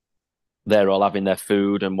 They're all having their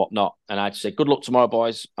food and whatnot. And I'd say, good luck tomorrow,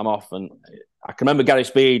 boys. I'm off. And I can remember Gary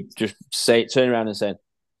Speed just turning around and saying,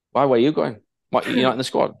 why, where are you going? What, you're not in the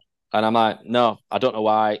squad? And I'm like, no, I don't know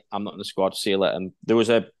why I'm not in the squad. See you later. And there was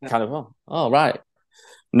a kind of, right.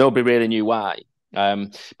 Nobody really knew why.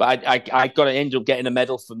 But I got to end up getting a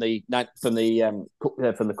medal from the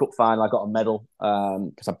cup final. I got a medal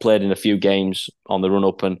because I played in a few games on the run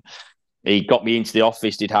up, and he got me into the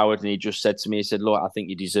office. Did Howard, and he just said to me, he said, "Look, I think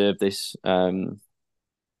you deserve this.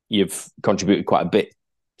 You've contributed quite a bit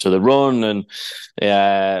to the run and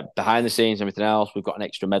behind the scenes, everything else. We've got an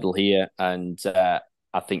extra medal here, and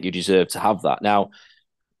I think you deserve to have that." Now,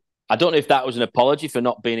 I don't know if that was an apology for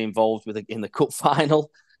not being involved in the cup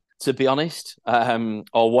final, to be honest,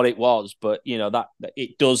 or what it was. But that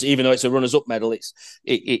it does, even though it's a runners-up medal,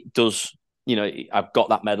 it does. I've got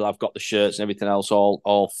that medal, I've got the shirts and everything else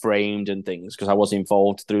all framed and things because I was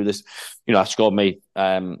involved through this. I scored my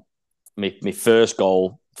first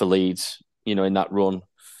goal for Leeds, in that run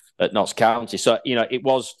at Notts County. So it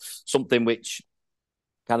was something which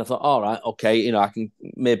kind of thought, all right, okay, I can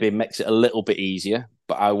maybe makes it a little bit easier,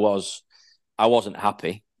 but I wasn't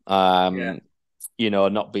happy.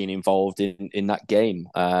 Not being involved in that game.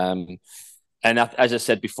 And as I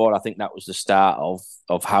said before, I think that was the start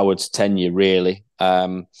of Howard's tenure, really.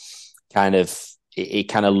 Kind of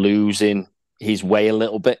losing his way a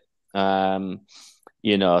little bit. So,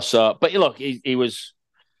 but look, he was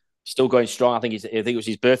still going strong. I think it was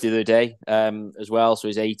his birthday the other day, as well. So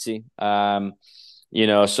he's 80. So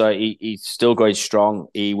he's still going strong.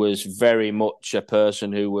 He was very much a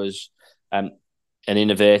person who was, an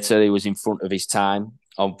innovator. He was in front of his time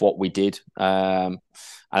of what we did. And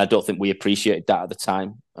I don't think we appreciated that at the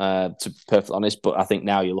time, to be perfectly honest. But I think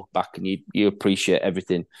now you look back and you appreciate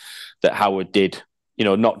everything that Howard did,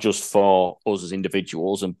 not just for us as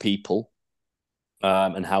individuals and people,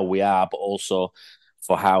 and how we are, but also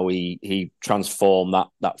for how he transformed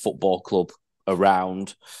that football club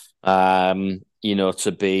around,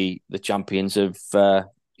 to be the champions of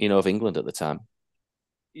England at the time.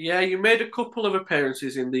 Yeah, you made a couple of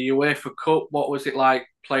appearances in the UEFA Cup. What was it like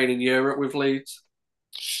playing in Europe with Leeds?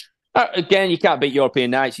 Again, you can't beat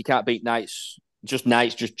European nights. You can't beat nights just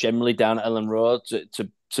generally down at Ellen Road.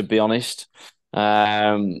 To be honest,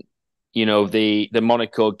 the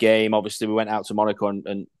Monaco game. Obviously, we went out to Monaco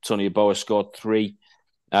and Tony Yeboah scored 3.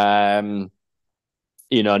 No,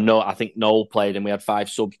 I think Noel played and we had 5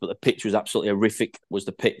 subs, but the pitch was absolutely horrific. Was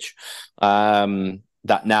the pitch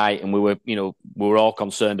that night, and we were all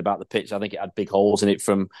concerned about the pitch. I think it had big holes in it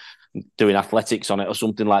from doing athletics on it or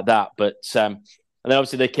something like that. But and then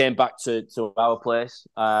obviously they came back to our place,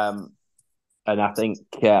 and I think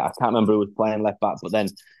I can't remember who was playing left back, but then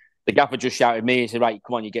the gaffer just shouted me and said, "Right,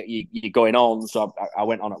 come on, you're going on." So I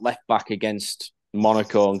went on at left back against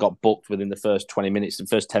Monaco and got booked within the first 20 minutes, the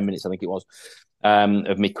first 10 minutes, I think it was,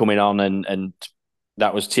 of me coming on, and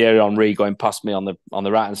that was Thierry Henry going past me on the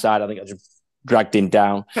right hand side. I think I just dragged him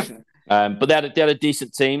down. But they had a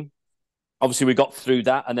decent team. Obviously, we got through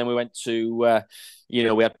that, and then we went to, we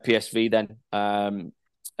had PSV then, and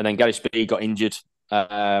then Gary Speed got injured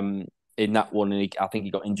in that one, and I think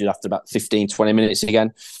he got injured after about 15, 20 minutes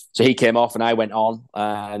again. So he came off, and I went on,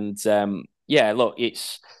 and look,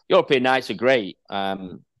 it's European nights are great,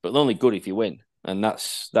 but they're only good if you win, and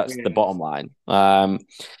that's the bottom line. I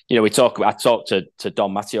talked to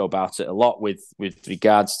Don Matteo about it a lot with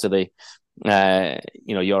regards to the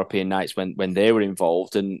European nights when they were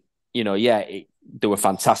involved, and they were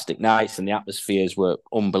fantastic nights, and the atmospheres were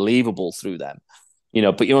unbelievable through them.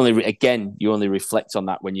 But you only reflect on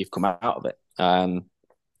that when you've come out of it.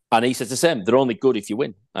 And he says the same. They're only good if you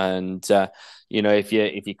win. And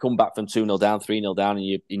if you come back from 2-0 down, 3-0 down,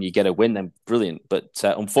 and you get a win, then brilliant. But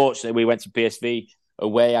unfortunately, we went to PSV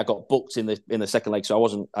away. I got booked in the second leg,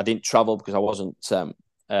 so I didn't travel because I wasn't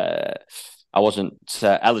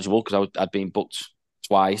eligible because I'd been booked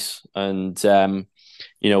twice, and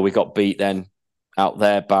we got beat then out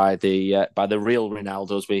there by the real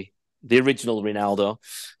Ronaldos. The original Ronaldo.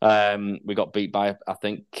 We got beat by, I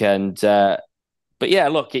think, and but yeah,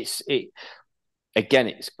 look, it's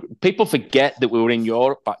people forget that we were in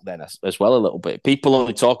Europe back then as well a little bit. People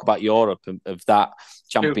only talk about Europe of that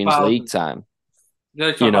Champions 2000. League time.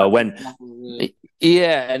 When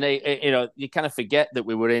and you kind of forget that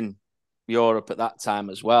we were in Europe at that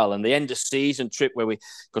time as well. And the end of season trip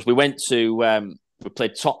because we went to we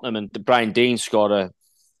played Tottenham, and Brian Deane scored a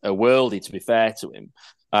worldie, to be fair to him.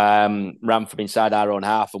 Ran from inside our own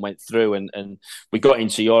half and went through, and we got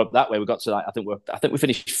into Europe that way. We got to I think we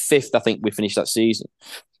finished fifth. I think we finished that season,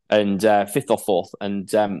 and fifth or fourth, and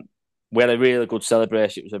we had a really good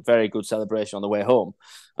celebration. It was a very good celebration on the way home.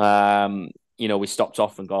 We stopped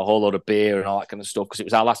off and got a whole load of beer and all that kind of stuff because it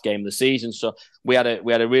was our last game of the season. So we had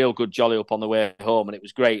a real good jolly up on the way home, and it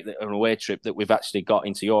was great that on a away trip that we've actually got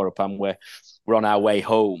into Europe, and we're on our way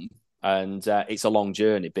home. And it's a long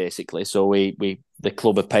journey, basically. So the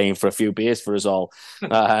club are paying for a few beers for us all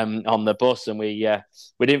on the bus, and we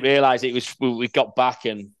didn't realise it was. We got back,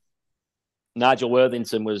 and Nigel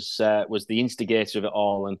Worthington was the instigator of it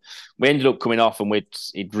all, and we ended up coming off, and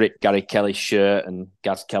he'd ripped Gary Kelly's shirt, and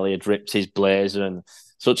Gaz Kelly had ripped his blazer, and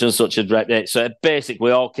such had ripped it. So basically,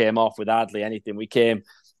 we all came off with hardly anything. We came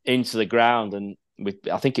into the ground, and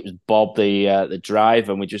I think it was Bob, the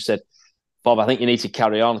driver, and we just said, Bob, I think you need to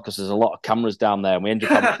carry on because there's a lot of cameras down there. And we ended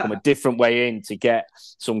up having to come a different way in to get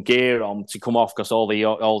some gear on to come off because all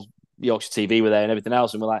Yorkshire TV were there and everything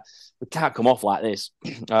else. And we're like, we can't come off like this.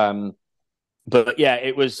 But yeah,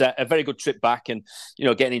 it was a very good trip back, and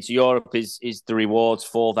getting into Europe is the rewards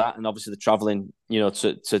for that, and obviously the travelling,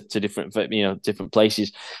 to different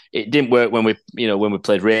places. It didn't work when we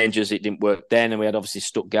played Rangers. It didn't work then, and we had obviously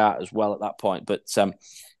Stuttgart as well at that point. But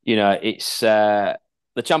it's.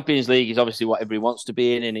 The Champions League is obviously what everyone wants to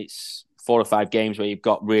be in, and it's 4 or 5 games where you've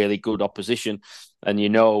got really good opposition, and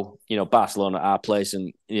Barcelona at our place,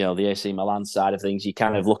 and the AC Milan side of things. You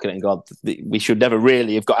kind of look at it and go, we should never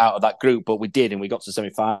really have got out of that group, but we did, and we got to the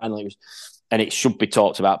semi-final. And it should be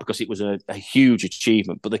talked about because it was a huge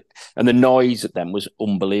achievement. But the noise at them was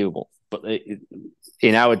unbelievable. But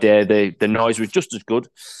in our day, the noise was just as good.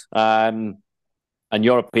 And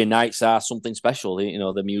European nights are something special.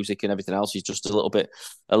 The music and everything else is just a little bit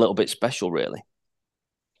special, really.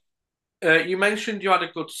 You mentioned you had a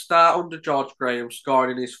good start under George Graham,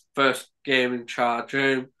 scoring in his first game in charge.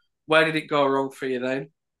 Where did it go wrong for you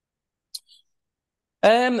then?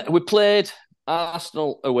 We played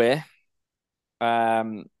Arsenal away,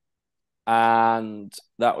 and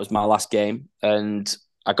that was my last game. And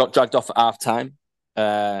I got dragged off at half time.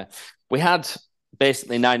 We had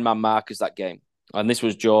basically 9-man markers that game. And this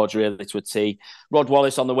was George really to a T. Rod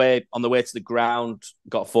Wallace on the way to the ground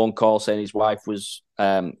got a phone call saying his wife was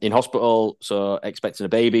in hospital, so expecting a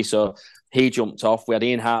baby. So he jumped off. We had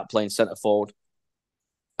Ian Hart playing centre forward.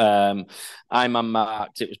 I'm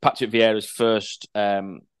unmarked. It was Patrick Vieira's first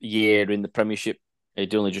year in the Premiership.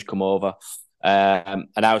 He'd only just come over. And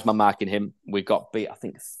I was marking him. We got beat, I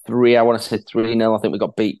think 3-0. I think we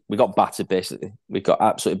got beat. We got battered, basically. We got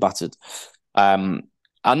absolutely battered.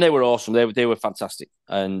 And they were awesome. They were fantastic.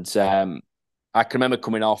 And I can remember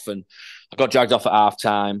coming off, and I got dragged off at half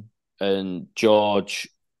time. And George,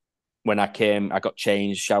 when I got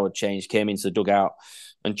changed, showered, changed, came into the dugout.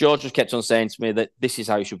 And George just kept on saying to me that this is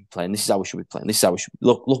how you should be playing. This is how we should be playing. This is how we should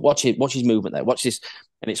look. Watch his movement there. Watch this.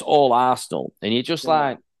 And it's all Arsenal. And you're just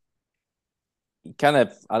like, kind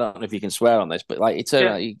of, I don't know if you can swear on this, but like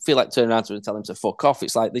you feel like turning around to him and tell him to fuck off.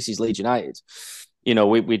 It's like, this is Leeds United.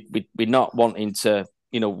 We're not wanting to.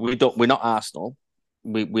 We're not Arsenal.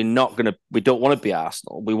 We don't want to be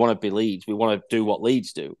Arsenal. We want to be Leeds. We want to do what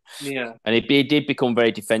Leeds do. Yeah. And it did become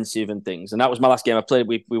very defensive and things. And that was my last game I played.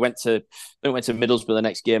 We went to Middlesbrough the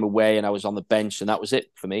next game away, and I was on the bench, and that was it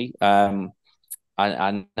for me.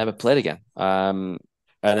 I never played again. And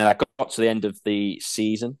then I got to the end of the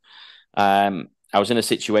season. I was in a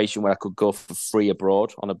situation where I could go for free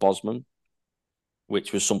abroad on a Bosman,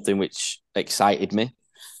 which was something which excited me.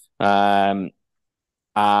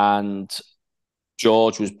 And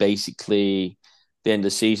George was basically the end of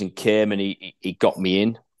the season came and he got me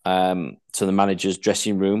in to the manager's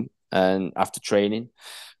dressing room, and after training,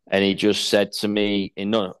 and he just said to me in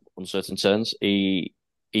no uncertain terms, he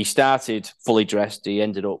started fully dressed. He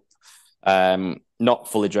ended up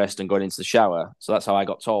not fully dressed and going into the shower. So that's how I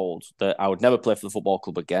got told that I would never play for the football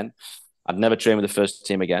club again. I'd never train with the first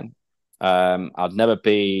team again. I'd never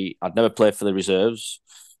play for the reserves,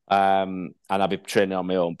 and I'd be training on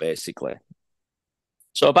my own basically.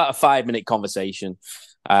 So about a 5 minute conversation,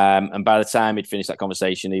 and by the time he'd finished that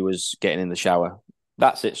conversation, he was getting in the shower.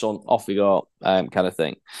 That's it, son. Off we go, kind of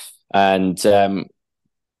thing. And so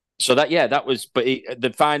that was. But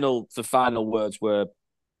the final words were,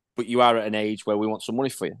 "But you are at an age where we want some money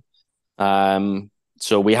for you.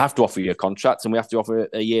 So we have to offer you a contract, and we have to offer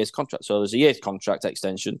a year's contract. So there's a year's contract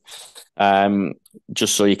extension,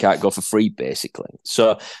 just so you can't go for free, basically."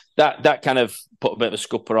 So that kind of put a bit of a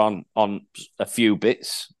scupper on a few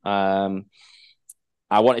bits.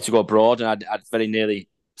 I wanted to go abroad, and I'd very nearly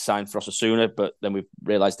signed for Osasuna, but then we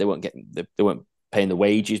realised they weren't paying the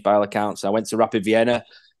wages by all accounts. I went to Rapid Vienna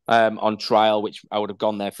on trial, which I would have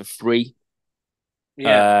gone there for free.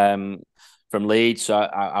 Yeah. From Leeds. So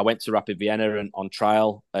I went to Rapid Vienna and on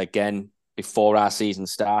trial again before our season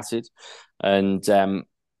started. And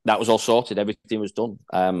that was all sorted. Everything was done.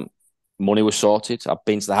 Money was sorted. I've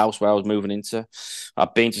been to the house where I was moving into.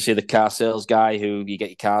 I've been to see the car sales guy who you get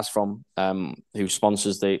your cars from, who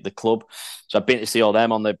sponsors the club. So I've been to see all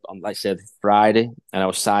them on like I said, Friday, and I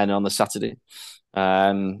was signing on the Saturday.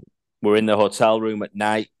 We're in the hotel room at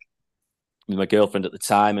night with my girlfriend at the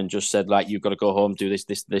time, and just said, like, you've got to go home, do this,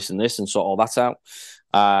 and this, and sort all that out.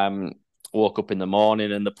 Woke up in the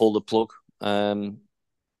morning and they pulled the plug,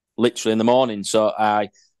 literally in the morning. So I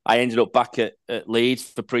ended up back at Leeds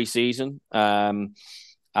for pre-season, and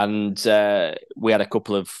we had a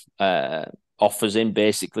couple of offers in,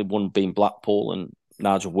 basically, one being Blackpool, and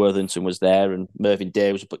Nigel Worthington was there, and Mervyn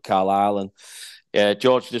Day was up at Carlisle, and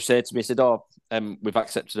George just said to me, he said, we've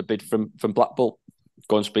accepted a bid from Blackpool,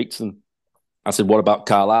 go and speak to them. I said, what about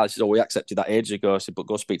Carlisle? He said, we accepted that ages ago. I said, but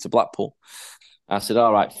go speak to Blackpool. I said,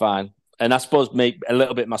 all right, fine. And I suppose maybe a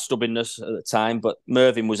little bit my stubbornness at the time, but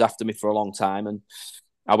Mervyn was after me for a long time, and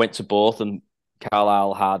I went to both, and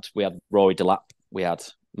Carlisle we had Roy Delap, we had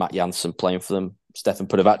Matt Jansen playing for them, Stefan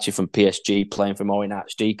Podavacci from PSG playing for Owen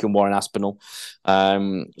Archdeacon, Warren Aspinall.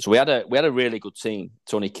 So we had a really good team,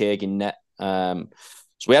 Tony Kagan in net. So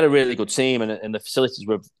we had a really good team, and the facilities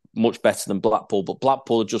were much better than Blackpool, but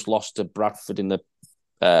Blackpool had just lost to Bradford in the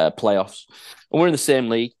playoffs, and we're in the same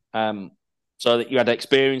league. So that you had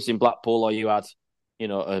experience in Blackpool, or you had,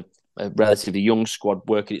 a relatively young squad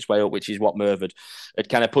working its way up, which is what Merv had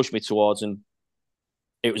kind of pushed me towards. And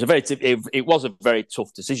it was a very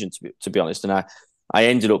tough decision to be honest. And I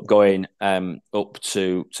ended up going up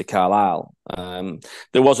to Carlisle.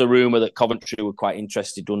 There was a rumour that Coventry were quite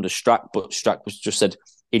interested under Strack, but Strack was just said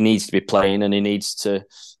he needs to be playing, and he needs to,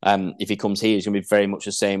 if he comes here, he's going to be very much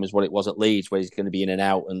the same as what it was at Leeds, where he's going to be in and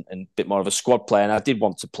out and a bit more of a squad player. And I did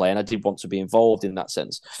want to play, and I did want to be involved in that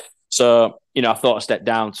sense. So, I thought a step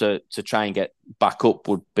down to try and get back up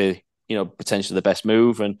would be, potentially the best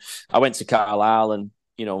move. And I went to Carlisle, and,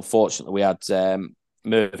 unfortunately we had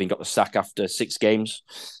Mervyn got the sack after 6 games.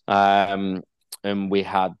 And we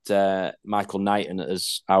had Michael Knighton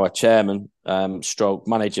as our chairman, stroke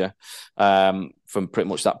manager, from pretty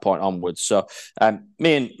much that point onwards. So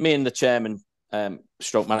me and the chairman,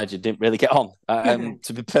 stroke manager, didn't really get on,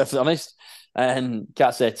 to be perfectly honest. And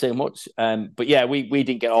can't say too much. But yeah, we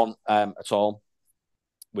didn't get on at all.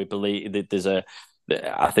 We believe that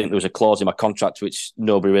I think there was a clause in my contract which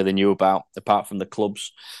nobody really knew about, apart from the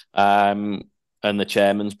clubs. And the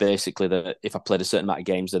chairman's, basically, that if I played a certain amount of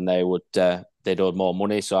games, then they'd owed more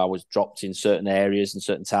money. So I was dropped in certain areas and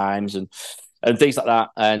certain times and things like that.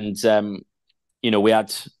 And we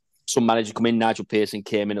had some manager come in. Nigel Pearson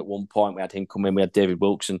came in at one point. We had him come in. We had David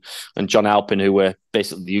Wilkes and John Alpin, who were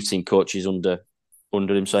basically the youth team coaches under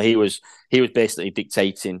him. So he was basically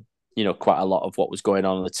dictating, quite a lot of what was going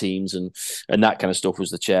on in the teams, and that kind of stuff, was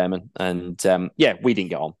the chairman. And we didn't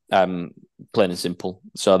get on, plain and simple.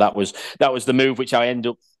 So that was the move which I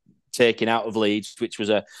ended up taking out of Leeds, which was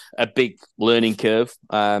a big learning curve.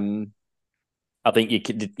 I think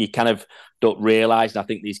you kind of don't realise, and I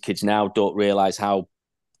think these kids now don't realise how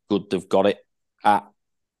good they've got it at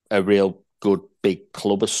a real good big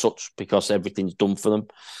club as such, because everything's done for them.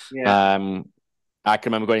 Yeah. I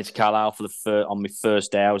can remember going into Carlisle on my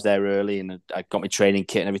first day. I was there early, and I got my training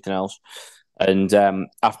kit and everything else. And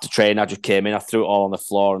after training, I just came in, I threw it all on the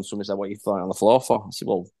floor, and somebody said, "What are you throwing it on the floor for?" I said,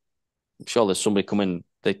 "Well, I'm sure there's somebody coming,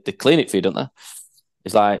 they clean it for you, don't they?"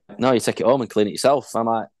 It's like, "No, you take it home and clean it yourself." I'm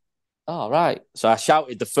like, "Oh, right." So I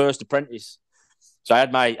shouted the first apprentice So I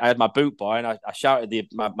had my boot boy, and I shouted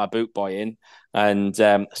my boot boy in, and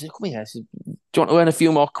I said, "Come here." I said, "Do you want to earn a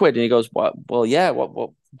few more quid?" And he goes, "What? Well, yeah.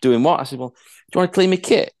 What? Doing what?" I said, "Well, do you want to clean my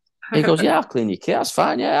kit?" And he goes, "Yeah, I'll clean your kit. That's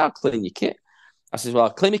fine. Yeah, I'll clean your kit." I said, "Well,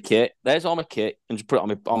 I'll clean my kit. There's all my kit, and just put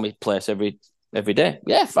it on my place every day."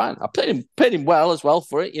 Yeah, fine. I paid him well as well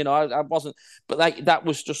for it. I wasn't, but like that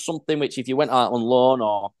was just something which, if you went out on loan,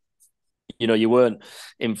 or you weren't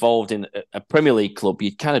involved in a Premier League club,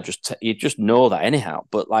 you'd kind of you just know that anyhow.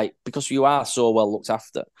 But like, because you are so well looked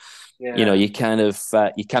after, Yeah, you kind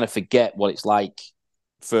of forget what it's like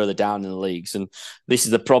further down in the leagues. And this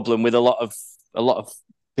is the problem with a lot of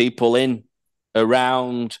people in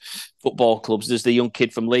around football clubs. There's the young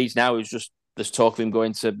kid from Leeds now there's talk of him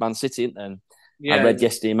going to Man City, and I yeah, read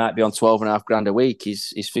yesterday he might be on 12.5 grand a week.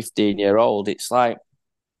 He's 15-year-old. It's like,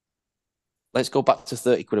 let's go back to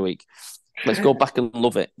 30 quid a week. Let's go back and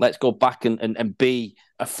love it. Let's go back and be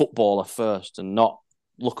a footballer first, and not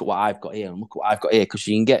look at what I've got here and look at what I've got here, because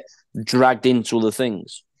you can get dragged into other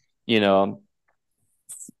things.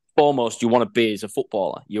 Foremost, you want to be as a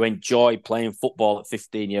footballer. You enjoy playing football at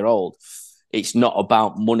 15-year-old. It's not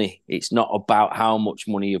about money. It's not about how much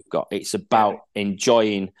money you've got. It's yeah, about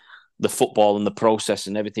enjoying the football and the process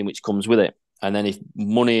and everything which comes with it. And then if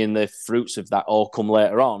money and the fruits of that all come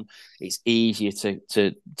later on, it's easier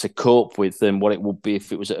to cope with than what it would be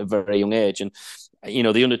if it was at a very young age. And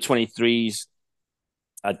the under 23s,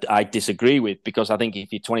 I disagree with, because I think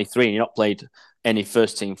if you're 23 and you're not played any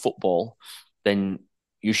first team football, then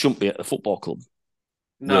you shouldn't be at the football club.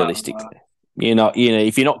 no, Realistically,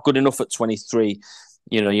 if you're not good enough at 23,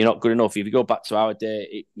 you're not good enough. If you go back to our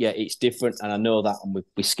day, it's different, and I know that, and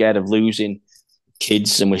we're scared of losing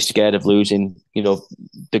kids, and we're scared of losing,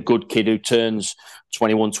 the good kid who turns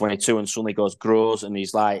 21, 22 and suddenly grows, and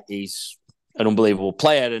he's an unbelievable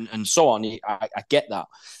player, and so on. I get that.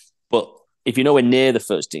 But if you're nowhere near the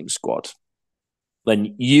first team squad,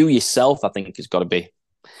 then you yourself, I think, has got to be,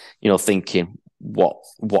 thinking, what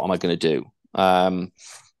am I going to do? And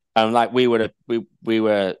like we were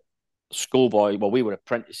schoolboy, well, we were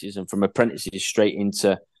apprentices, and from apprentices straight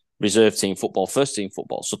into reserve team football, first team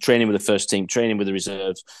football. So training with the first team, training with the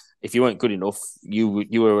reserves. If you weren't good enough, you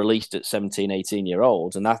were released at 17,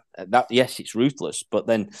 18-year-olds. And that yes, it's ruthless, but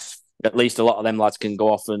then at least a lot of them lads can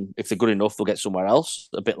go off, and if they're good enough, they'll get somewhere else.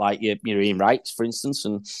 A bit like your Ian Wrights, for instance,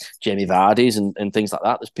 and Jamie Vardy's and things like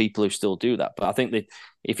that. There's people who still do that. But I think that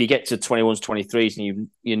if you get to 21s, 23s, and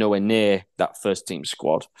you're nowhere near that first team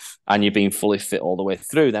squad, and you're being fully fit all the way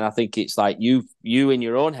through, then I think it's like you in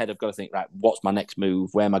your own head have got to think, right, what's my next move?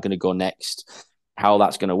 Where am I going to go next? How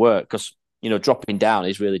that's going to work? Because dropping down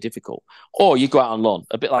is really difficult. Or you go out on loan,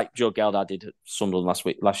 a bit like Joe Gelda did at Sunderland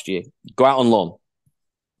last year. Go out on loan.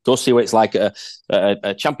 Go see what it's like at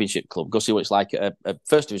a championship club. Go see what it's like at a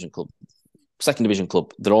first division club, second division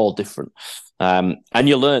club. They're all different, and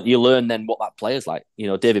you learn then what that player's like.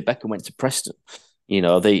 David Beckham went to Preston. He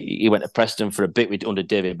went to Preston for a bit under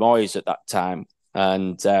David Moyes at that time,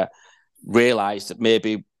 and realised that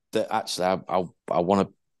maybe that actually I want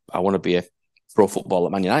to be a pro footballer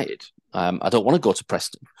at Man United. I don't want to go to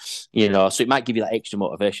Preston, so it might give you that extra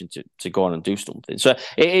motivation to go on and do something. So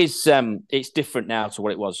it is, it's different now to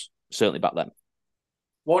what it was certainly back then.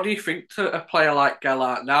 What do you think to a player like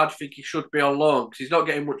Gellert now? Do you think he should be on loan? Because he's not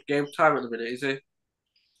getting much game time at the minute, is he?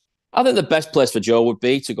 I think the best place for Joe would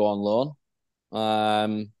be to go on loan.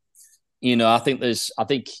 I think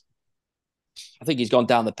he's gone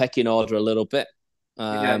down the pecking order a little bit,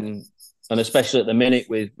 Yeah, and especially at the minute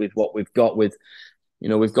with what we've got with.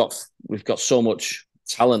 We've got so much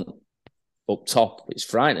talent up top. It's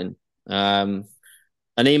frightening, and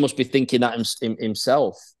he must be thinking that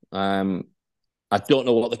himself. I don't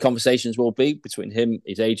know what the conversations will be between him,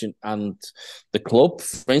 his agent, and the club.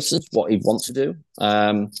 For instance, what he wants to do.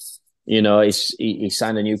 He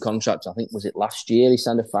signed a new contract. I think was it last year? He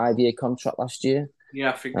signed a 5-year contract last year. yeah,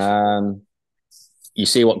 I think so. You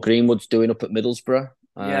see what Greenwood's doing up at Middlesbrough.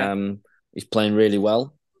 Yeah, He's playing really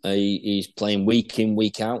well. He's playing week in,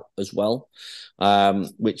 week out as well,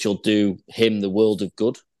 which will do him the world of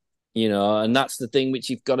good, and that's the thing which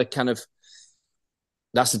you've got to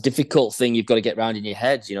that's the difficult thing you've got to get around in your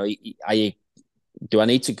head. Do I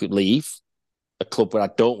need to leave a club where I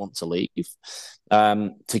don't want to leave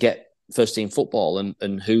to get first team football,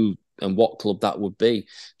 and who and what club that would be?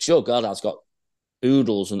 Joe Goddard's got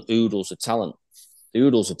oodles and oodles of talent,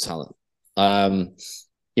 but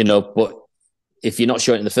if you're not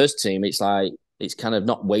showing it in the first team, it's like it's kind of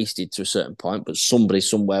not wasted to a certain point, but somebody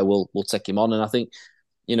somewhere will take him on. And I think,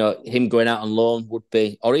 him going out on loan would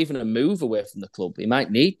be, or even a move away from the club. He might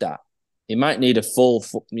need that. He might need a full,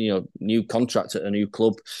 new contract at a new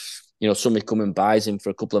club, somebody come and buys him for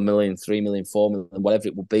a couple of million, 3 million, 4 million, whatever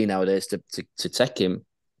it would be nowadays to take him,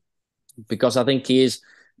 because I think he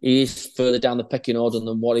is further down the pecking order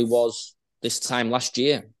than what he was this time last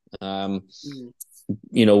year. With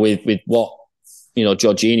what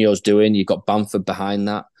Jorginho's doing, you've got Bamford behind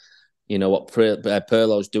that. What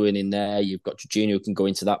Pirlo's doing in there. You've got Jorginho who can go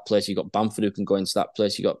into that place. You've got Bamford who can go into that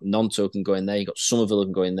place. You've got Nonto who can go in there. You've got Somerville who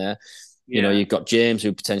can go in there. You've got James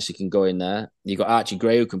who potentially can go in there. You've got Archie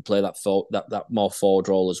Gray who can play that more forward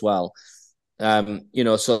role as well. So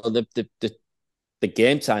the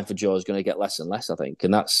game time for Joe is going to get less and less, I think,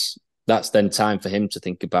 and that's then time for him to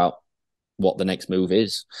think about what the next move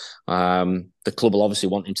is. The club will obviously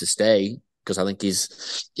want him to stay, because I think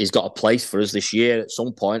he's got a place for us this year. At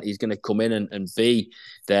some point, he's going to come in and be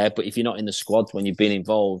there. But if you're not in the squad when you've been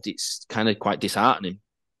involved, it's kind of quite disheartening.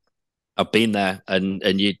 I've been there, and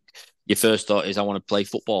your first thought is, I want to play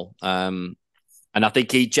football. And I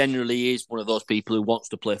think he generally is one of those people who wants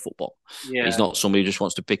to play football. Yeah. He's not somebody who just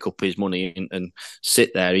wants to pick up his money and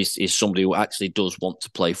sit there. He's somebody who actually does want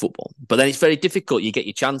to play football. But then it's very difficult. You get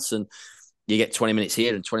your chance and you get 20 minutes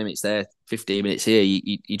here and 20 minutes there, 15 minutes here.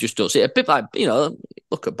 You just don't see it. A bit like,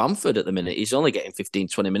 look at Bamford at the minute. He's only getting 15,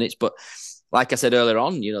 20 minutes. But like I said earlier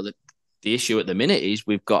on, the issue at the minute is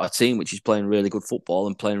we've got a team which is playing really good football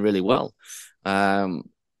and playing really well. And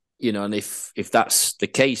if that's the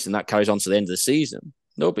case and that carries on to the end of the season,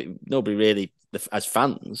 nobody really, as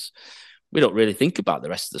fans, we don't really think about the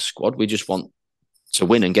rest of the squad. We just want to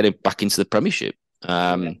win and get it back into the Premiership.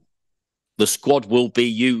 The squad will be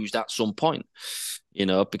used at some point,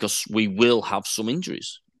 because we will have some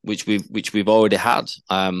injuries, which we've already had.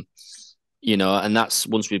 And that's,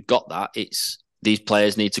 once we've got that, it's these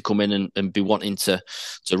players need to come in and be wanting to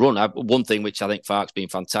run. One thing which I think Farke's been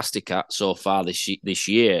fantastic at so far this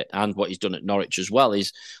year, and what he's done at Norwich as well,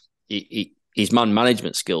 is his man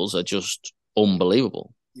management skills are just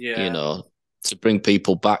unbelievable. Yeah. To bring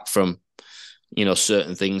people back from,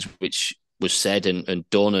 certain things which was said and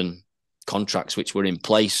done, and contracts which were in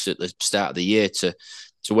place at the start of the year to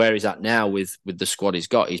where he's at now with the squad he's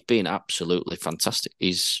got. He's been absolutely fantastic.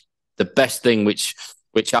 He's the best thing which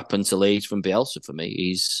happened to Leeds from Bielsa for me.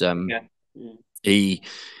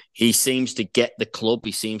 He seems to get the club,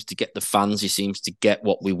 he seems to get the fans, he seems to get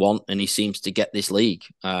what we want, and he seems to get this league.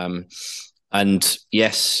 And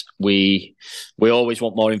yes, we always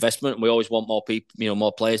want more investment, and we always want more people,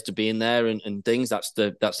 more players to be in there and things. That's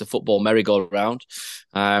the football merry-go-round.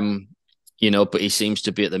 But he seems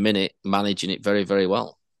to be at the minute managing it very, very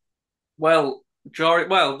well. Well,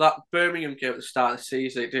 that Birmingham game at the start of the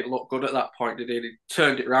season, it didn't look good at that point, did it? He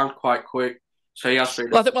turned it around quite quick. So he has been.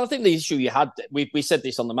 Well, I think the issue you had, we said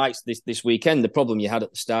this on the mics this weekend. The problem you had at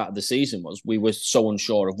the start of the season was we were so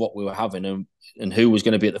unsure of what we were having and who was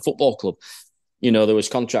going to be at the football club. There was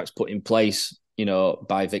contracts put in place,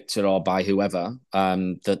 by Victor or by whoever,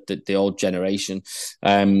 the old generation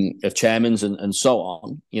of chairmans and so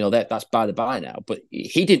on. That's by the by now. But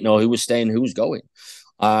he didn't know who was staying, who was going.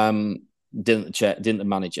 Didn't the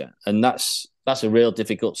manager, and that's a real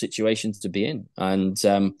difficult situation to be in. And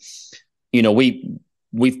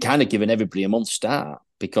we've kind of given everybody a month's start,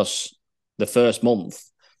 because the first month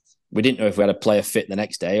we didn't know if we had a player fit the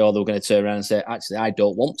next day, or they were going to turn around and say, actually, I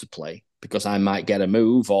don't want to play because I might get a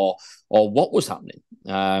move, or what was happening.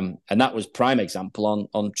 And that was prime example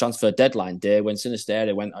on transfer deadline day, when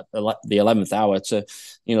Sinisterra went at the 11th hour to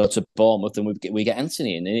Bournemouth, and we get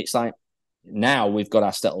Anthony in, and it's like, now we've got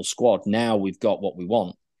our settled squad. Now we've got what we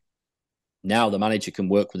want. Now the manager can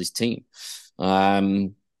work with his team.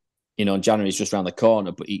 January's just around the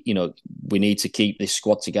corner, but we need to keep this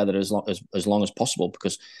squad together as long as possible,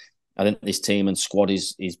 because I think this team and squad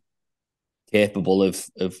is capable of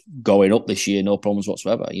going up this year, no problems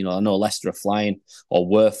whatsoever. I know Leicester are flying, or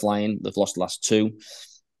were flying. They've lost the last two.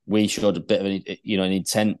 We showed a bit of an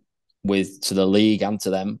intent to the league and to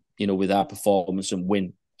them, with our performance, and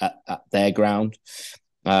win at their ground.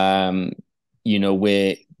 We're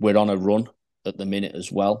on a run at the minute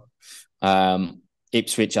as well.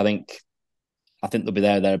 Ipswich, I think they'll be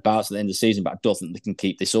thereabouts at the end of the season, but I don't think they can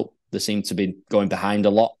keep this up. They seem to be going behind a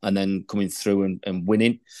lot and then coming through and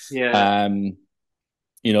winning. Yeah.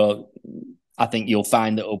 I think you'll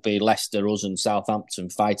find that it'll be Leicester, us, and Southampton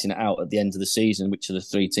fighting it out at the end of the season, which are the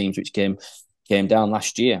three teams which came down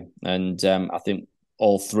last year. And I think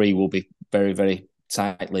all three will be very, very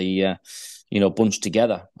tightly, bunched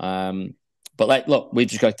together. But look, we've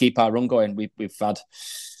just got to keep our run going. We've had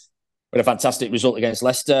a fantastic result against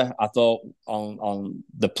Leicester. I thought on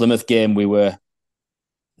the Plymouth game we were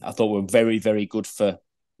very, very good for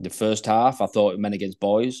the first half. I thought men against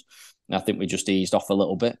boys, and I think we just eased off a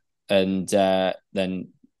little bit. And then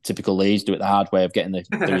typical Leeds, do it the hard way of getting the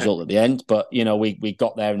result at the end. But, we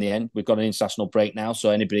got there in the end. We've got an international break now, so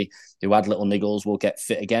anybody who had little niggles will get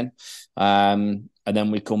fit again. And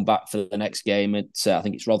then we come back for the next game at, I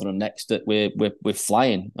think it's Rotherham next, that we're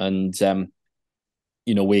flying. And,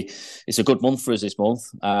 it's a good month for us this month.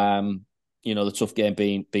 The tough game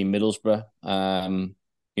being Middlesbrough.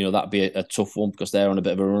 That'd be a tough one because they're on a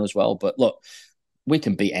bit of a run as well. But look, we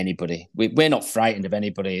can beat anybody. We're not frightened of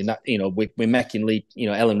anybody, and that we're making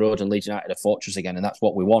Ellen Road and Leeds United a fortress again, and that's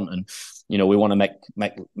what we want. And we want to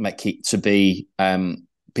make it to be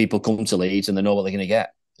people come to Leeds and they know what they're going to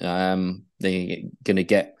get. They're going to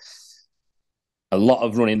get a lot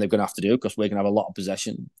of running. They're going to have to do because we're going to have a lot of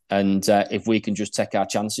possession. And if we can just take our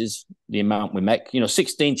chances, the amount we make,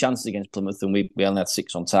 16 chances against Plymouth, and we only had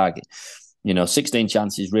 6 on target. 16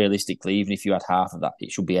 chances realistically, even if you had half of that,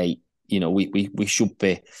 it should be 8. We should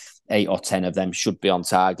be 8 or 10 of them should be on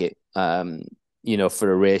target,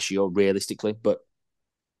 for a ratio realistically. But,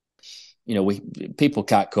 people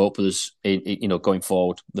can't cope with us, going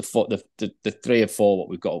forward. The 3 or 4 what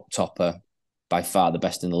we've got up top are by far the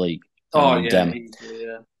best in the league. Oh,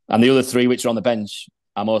 and the other 3 which are on the bench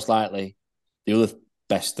are most likely the other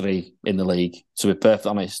best 3 in the league, to be perfectly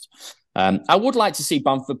honest. I would like to see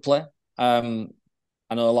Bamford play. I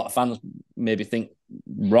know a lot of fans maybe think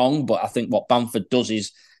wrong, but I think what Bamford does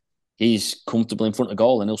is he's comfortable in front of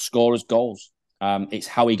goal and he'll score his goals. It's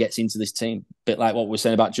how he gets into this team. A bit like what we were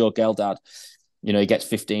saying about Joe Geldard. He gets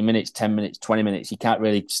 15 minutes, 10 minutes, 20 minutes. You can't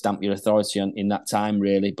really stamp your authority in that time,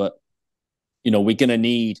 really. But, we're going to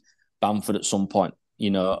need Bamford at some point,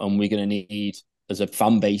 and we're going to need, as a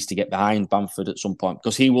fan base, to get behind Bamford at some point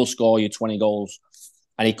because he will score you 20 goals.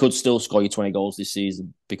 And he could still score you 20 goals this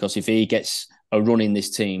season because if he gets a run in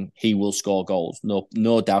this team, he will score goals.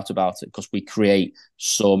 No doubt about it because we create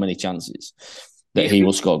so many chances that he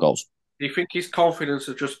will score goals. Do you think his confidence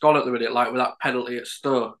has just gone at the minute, like with that penalty at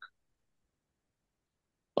Stoke?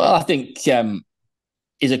 Well, I think if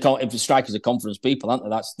the strikers are confidence people, aren't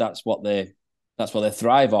they? That's what they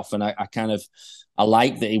thrive off. And I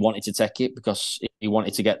like that he wanted to take it because he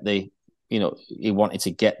wanted to get he wanted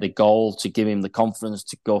to get the goal to give him the confidence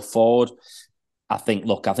to go forward. I think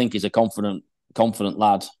he's a confident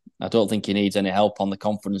lad. I don't think he needs any help on the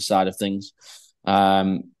confidence side of things.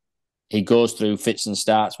 He goes through fits and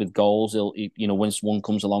starts with goals. Once one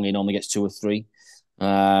comes along, he normally gets 2 or 3,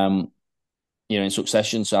 in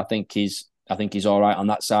succession. So I think he's all right on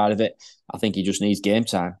that side of it. I think he just needs game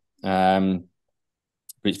time. But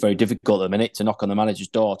it's very difficult at the minute to knock on the manager's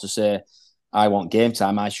door to say, I want game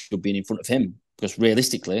time, I should be in front of him. Because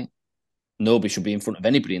realistically, nobody should be in front of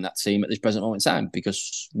anybody in that team at this present moment in time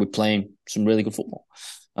because we're playing some really good football.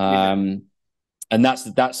 And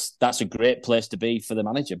that's a great place to be for the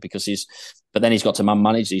manager because but then he's got to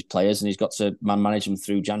manage these players and he's got to manage them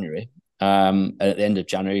through January. At the end of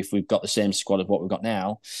January, if we've got the same squad of what we've got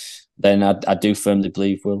now, then I do firmly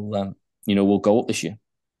believe we'll go up this year.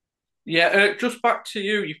 Yeah, just back to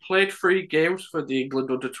you. You played 3 games for the England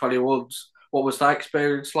U21s. What was that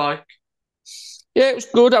experience like? Yeah, it was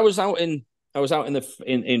good. I was out in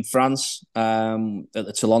France at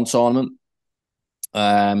the Toulon tournament.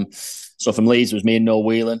 So from Leeds, it was me and Noel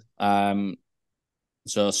Whelan.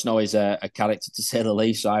 So Snowy's a character to say the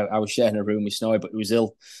least. So I was sharing a room with Snowy, but he was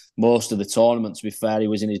ill most of the tournament. To be fair, he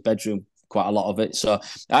was in his bedroom quite a lot of it. So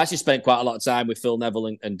I actually spent quite a lot of time with Phil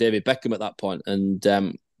Neville and David Beckham at that point, and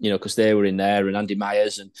because they were in there, and Andy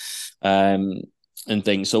Myers and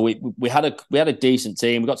things. So we had a decent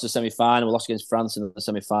team. We got to the semi-final. We lost against France in the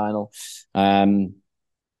semi-final.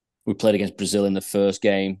 We played against Brazil in the first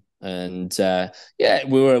game, and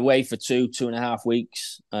we were away for 2.5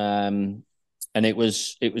 weeks. And it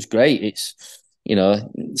was great. It's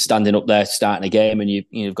standing up there, starting a game, and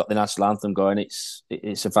you've got the national anthem going.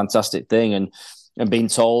 It's a fantastic thing, and being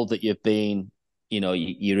told that you've been,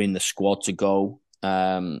 you're in the squad to go.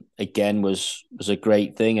 Again, was a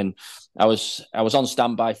great thing, and I was on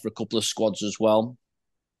standby for a couple of squads as well.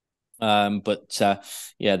 But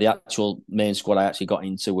the actual main squad I actually got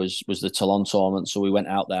into was the Toulon tournament. So we went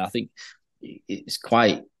out there. I think it's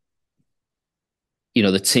quite,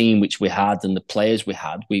 the team which we had and the players we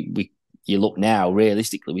had. You look now,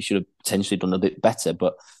 realistically, we should have potentially done a bit better,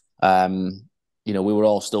 but we were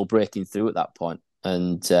all still breaking through at that point.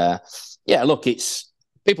 And look, it's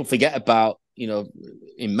people forget about.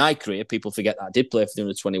 In my career, people forget that I did play for the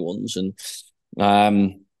under-21s, and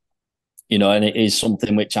and it is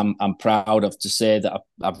something which I'm proud of to say that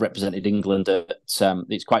I've represented England.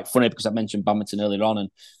 It's quite funny because I mentioned badminton earlier on,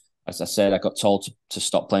 and as I said, I got told to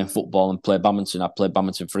stop playing football and play badminton. I played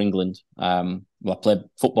badminton for England. I played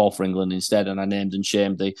football for England instead, and I named and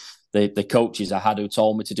shamed the the coaches I had who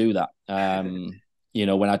told me to do that.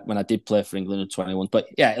 When I did play for England U21. But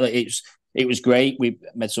yeah, it was great. We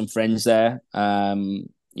made some friends there.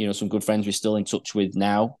 Some good friends we're still in touch with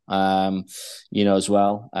now. As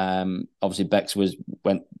well. Obviously Bex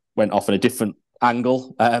went off on a different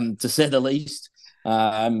angle, to say the least.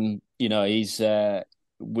 He's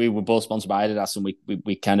we were both sponsored by Adidas, and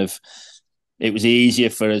we kind of, it was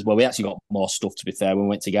easier for us. Well, we actually got more stuff, to be fair, when we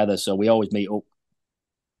went together. So we always meet up,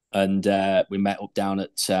 and we met up down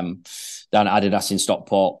at Adidas in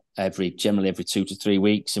Stockport generally every 2 to 3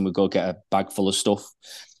 weeks, and we'd go get a bag full of stuff.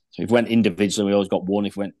 So if we went individually, we always got one.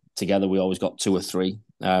 If we went together, we always got 2 or 3.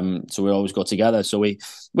 So we always go together. So we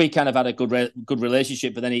kind of had a good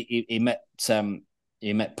relationship. But then he met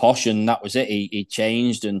Posh, and that was it. He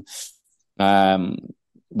changed, and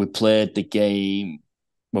we played the game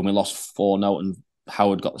when we lost 4-0, and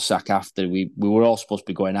Howard got the sack after. We were all supposed to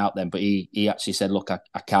be going out then, but he actually said, "Look, I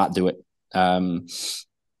can't do it."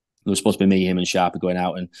 It was supposed to be me, him, and Sharpie going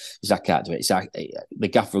out, and he said, "I can't do it." The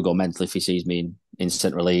gaffer will go mental if he sees me in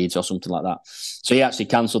central Leeds or something like that. So he actually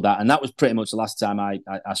cancelled that, and that was pretty much the last time I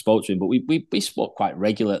spoke to him. But we spoke quite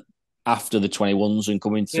regular after the 21s and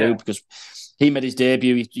coming through, because he made his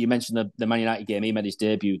debut. You mentioned the Man United game. He made his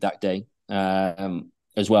debut that day.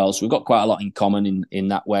 As well. So we've got quite a lot in common in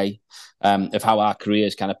that way, of how our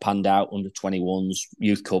careers kind of panned out under 21s,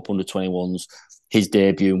 Youth Cup under 21s, his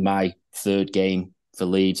debut, my 3rd game for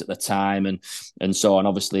Leeds at the time, and so on.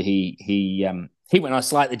 Obviously, he went on a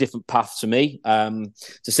slightly different path to me, to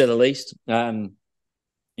say the least. But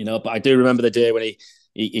I do remember the day when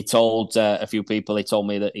he told a few people. He told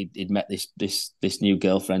me that he'd met this new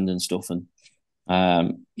girlfriend and stuff, and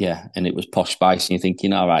and it was Posh Spice, and you're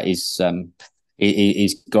thinking, all right, he's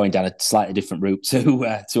going down a slightly different route to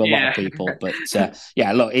a lot of people. But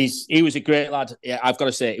look, he was a great lad. Yeah, I've got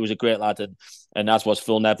to say, he was a great lad, and as was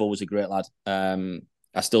Phil Neville, was a great lad.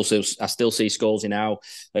 I still see Scholesy now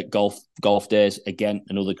at golf days. Again,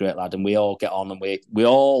 another great lad, and we all get on, and we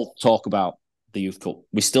all talk about the Youth Cup.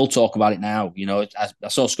 We still talk about it now. I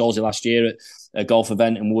saw Scholesy last year at a golf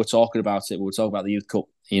event, and we were talking about it. We were talking about the Youth Cup,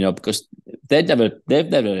 because they've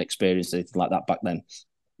never experienced anything like that back then.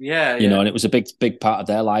 Yeah. And it was a big part of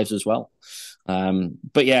their lives as well.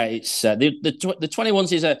 But yeah, it's the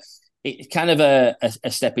 21s it's kind of a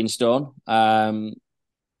stepping stone.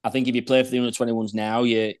 I think if you play for the under 21s now,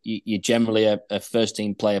 you're generally a first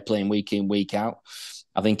team player playing week in, week out.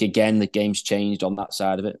 I think again the game's changed on that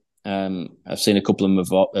side of it. I've seen a couple of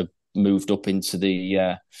them have moved up into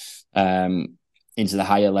the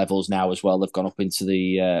higher levels now as well. They've gone up into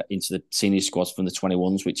the senior squads from the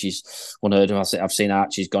 21s, which is unheard of. I've seen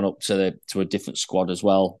Archie's gone up to a different squad as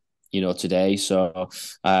well, today. So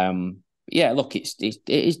look, it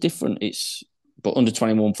is different. But under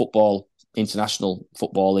 21 football, international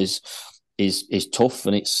football is tough,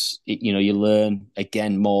 and you learn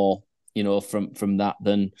again more from that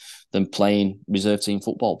than playing reserve team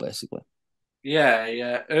football, basically.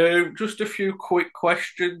 Yeah. Just a few quick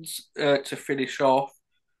questions to finish off.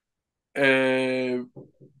 Who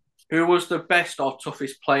was the best or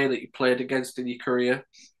toughest player that you played against in your career?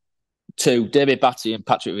 2, David Batty and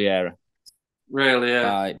Patrick Vieira. Really?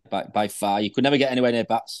 Yeah. By far, you could never get anywhere near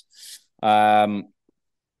Bats.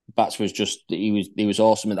 Bats was just he was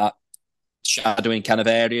awesome at that shadowing kind of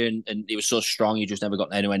area, and he was so strong you just never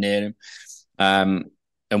got anywhere near him. And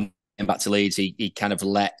back to Leeds, he kind of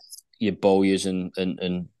let your Bowyers and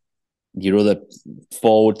your other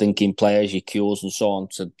forward-thinking players, your Cures and so on,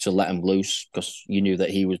 to let him loose, because you knew that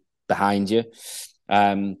he was behind you.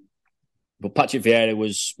 But Patrick Vieira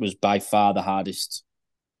was by far the hardest.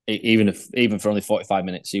 Even for only 45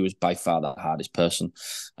 minutes, he was by far the hardest person.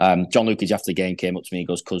 John Lukage after the game came up to me and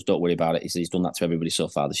goes, "Cuz, don't worry about it." He said he's done that to everybody so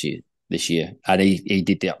far this year, and he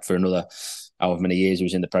did that for another however many years he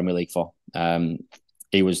was in the Premier League for.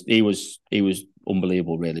 He was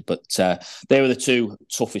unbelievable, really. But they were the 2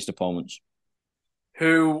 toughest opponents.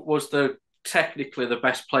 Who was technically the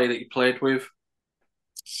best player that you played with?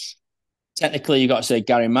 Technically, you got to say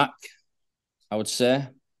Gary Mack, I would say.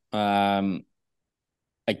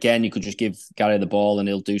 Again, you could just give Gary the ball and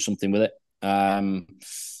he'll do something with it.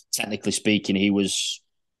 Technically speaking, his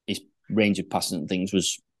range of passing and things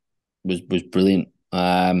was brilliant.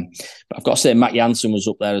 But I've got to say Matt Jansen was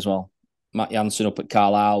up there as well. Matt Jansen up at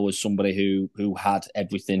Carlisle was somebody who had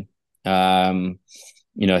everything.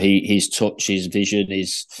 His touch, his vision,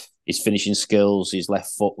 his finishing skills, his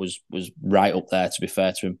left foot was right up there, to be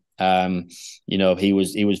fair to him. He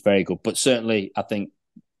was very good. But certainly, I think,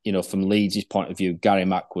 from Leeds' point of view, Gary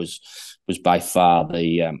Mack was by far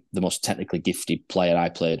the most technically gifted player I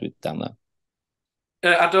played with down there.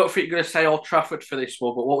 I don't think you're going to say Old Trafford for this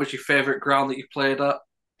one, but what was your favourite ground that you played at?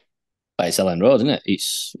 But it's Ellen Road, isn't it?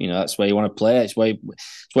 It's that's where you want to play. It's where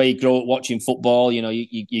you grow up watching football.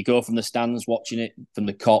 You go from the stands watching it from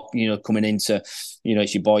the cop. Coming into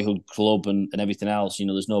it's your boyhood club and everything else.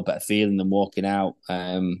 There's no better feeling than walking out.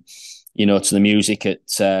 To the music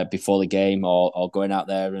at before the game or going out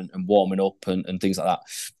there and warming up and things like that.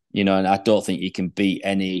 And I don't think you can beat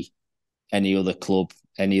any other club,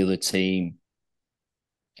 any other team.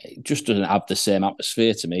 It just doesn't have the same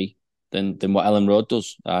atmosphere to me than what Ellen Road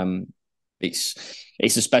does. It's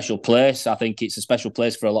it's a special place. I think it's a special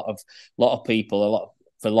place for a lot of people,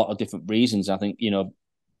 for a lot of different reasons. I think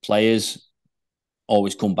players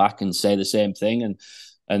always come back and say the same thing, and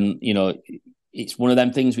it's one of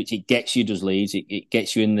them things which it gets you, does Leeds. It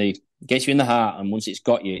gets you in the heart, and once it's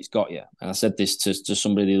got you, it's got you. And I said this to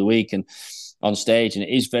somebody the other week and on stage, and it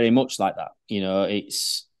is very much like that.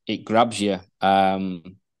 It grabs you.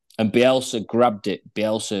 And Bielsa grabbed it.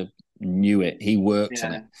 Bielsa knew it. He worked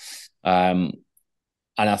on Yeah, it. Um,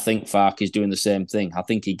 and I think Farke is doing the same thing. I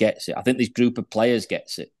think he gets it. I think this group of players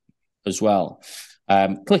gets it as well.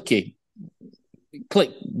 Clicky,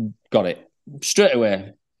 Click got it straight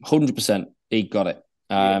away. 100%. He got it.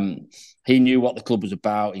 yeah. He knew what the club was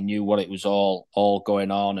about. He knew what it was all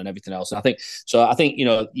going on and everything else. And I think so. I think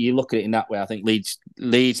you look at it in that way. I think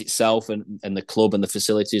Leeds itself and the club and the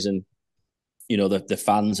facilities and the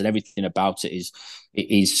fans and everything about it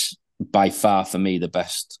is by far for me the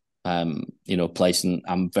best place, and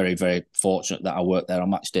I'm very, very fortunate that I work there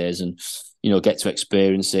on match days and get to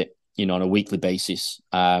experience it on a weekly basis,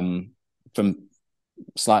 from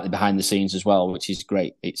slightly behind the scenes as well, which is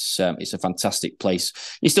great. It's a fantastic place.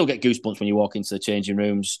 You still get goosebumps when you walk into the changing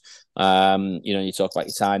rooms. You talk about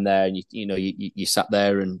your time there, and you sat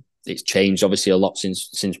there, and it's changed obviously a lot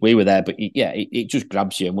since we were there. But it just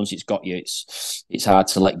grabs you, and once it's got you, it's hard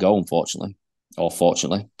to let go. Unfortunately, or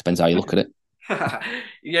fortunately, depends how you look at it.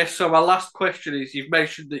 Yes, so my last question is you've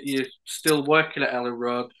mentioned that you're still working at Ellen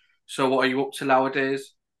Road. So what are you up to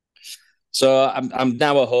nowadays? So I'm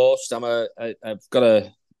now a host. I've got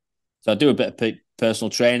a So I do a bit of personal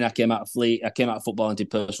training. I came out of Fleet. I came out of football and did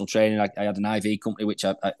personal training. I had an IV company which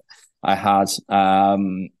I had.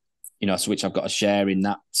 So which I've got a share in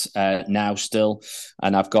that now still,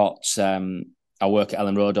 and I've got I work at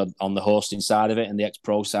Ellen Road on the hosting side of it and the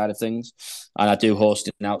ex-pro side of things, and I do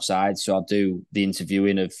hosting outside. So I'll do the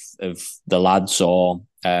interviewing of the lads, or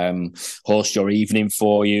host your evening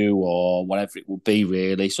for you, or whatever it will be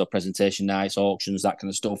really. So presentation nights, auctions, that kind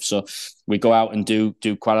of stuff. So we go out and do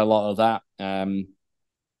quite a lot of that.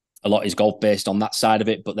 A lot is golf based on that side of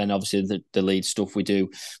it, but then obviously the lead stuff we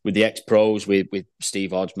do with the ex pros with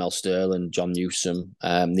Steve Hodge, Mel Sterling, John Newsom,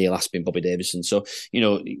 Neil Aspin, Bobby Davison. So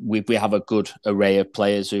we have a good array of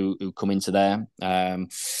players who come into there.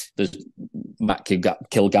 There's Matt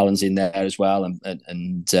Kilgallen's in there as well,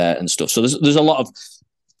 and stuff. So there's a lot of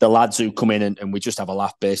the lads who come in and we just have a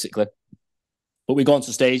laugh basically. But we go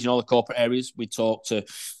onto stage in all the corporate areas. We talk to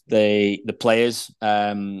the players.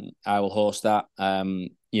 I will host that.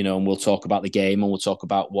 And we'll talk about the game, and we'll talk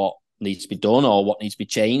about what needs to be done or what needs to be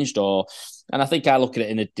changed. And I think I look at it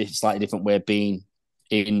in a slightly different way, being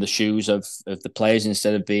in the shoes of the players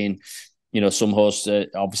instead of being, some hosts.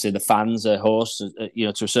 Obviously, the fans are hosts,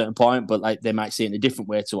 to a certain point, but like they might see it in a different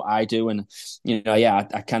way to what I do. And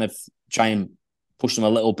I kind of try and push them a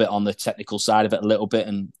little bit on the technical side of it, a little bit,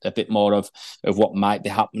 and a bit more of what might be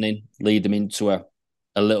happening, lead them into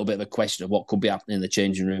a little bit of a question of what could be happening in the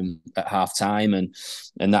changing room at half time and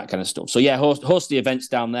that kind of stuff. So host the events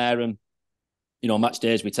down there, and match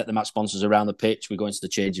days we take the match sponsors around the pitch. We go into the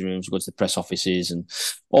changing rooms, we go to the press offices, and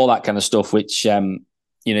all that kind of stuff, which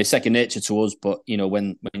second nature to us. But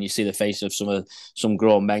when you see the face of some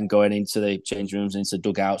grown men going into the changing rooms, into the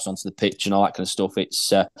dugouts, onto the pitch, and all that kind of stuff,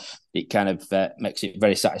 it kind of makes it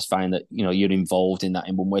very satisfying that you're involved in that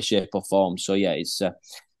in one way, shape, or form. So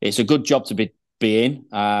it's a good job to be in.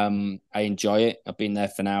 I enjoy it. I've been there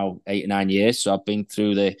for now 8 or 9 years. So I've been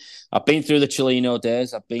through the Chilino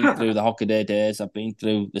days. I've been through the Hockaday days. I've been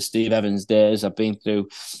through the Steve Evans days. I've been through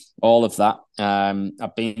all of that.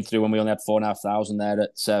 I've been through when we only had 4,500 there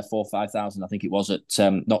at 4,000-5,000. I think it was at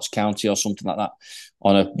Notts County or something like that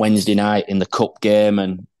on a Wednesday night in the cup game,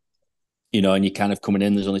 and and you're kind of coming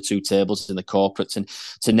in. There's only 2 tables in the corporates, and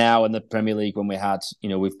to now in the Premier League when we had,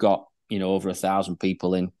 we've got over 1,000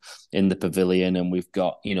 people in the pavilion, and we've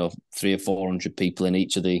got 300 or 400 people in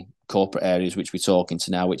each of the corporate areas which we're talking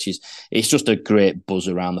to now, it's just a great buzz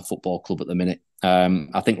around the football club at the minute.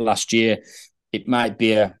 I think last year it might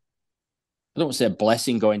be I don't want to say a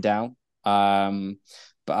blessing going down, but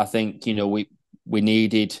I think we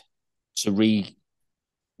needed to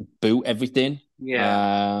boot everything.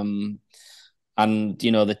 Yeah. And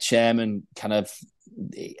the chairman kind of,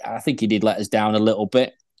 I think he did let us down a little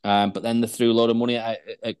bit. But then they threw a lot of money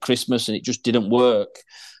at Christmas, and it just didn't work.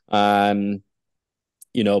 But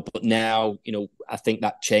now, I think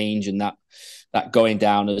that change and that going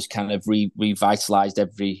down has kind of revitalized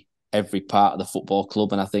every part of the football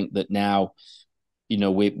club, and I think that now,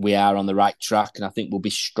 we are on the right track, and I think we'll be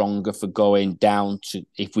stronger for going down to,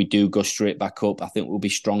 if we do go straight back up, I think we'll be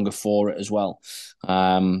stronger for it as well.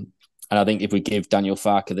 And I think if we give Daniel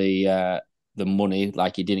Farke the money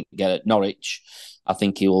like he didn't get at Norwich, I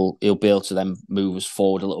think he'll be able to then move us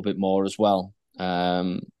forward a little bit more as well.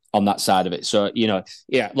 On that side of it. So,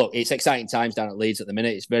 yeah, look, it's exciting times down at Leeds at the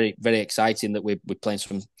minute. It's very, very exciting that we're playing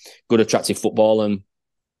some good, attractive football, and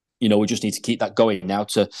we just need to keep that going now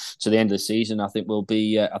to the end of the season. I think we'll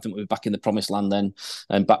be back in the promised land then,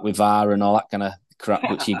 and back with VAR and all that kind of crap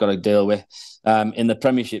which you've got to deal with. In the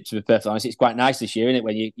Premiership, to be perfectly honest, it's quite nice this year, isn't it?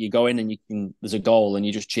 When you go in and there's a goal and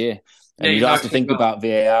you just cheer. And Yeah, you don't have to think about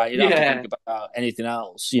VAR. You don't have to think about anything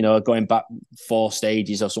else, going back 4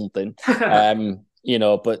 stages or something.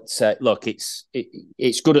 But look,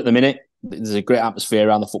 it's good at the minute. There's a great atmosphere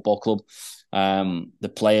around the football club.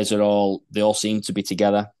 The players they all seem to be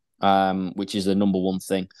together, which is the number one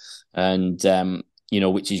thing, and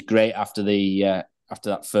which is great after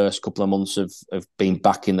that first couple of months of being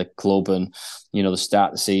back in the club, and the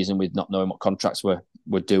start of the season with not knowing what contracts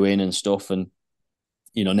we're doing and stuff, and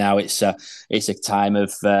now it's a time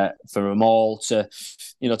of for them all to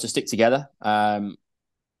stick together.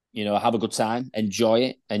 Have a good time,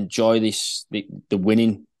 enjoy the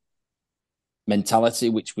winning mentality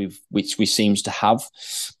which we seems to have,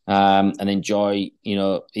 and enjoy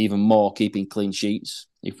even more keeping clean sheets.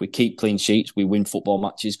 If we keep clean sheets, we win football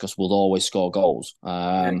matches because we'll always score goals.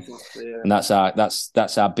 Exactly, yeah. And that's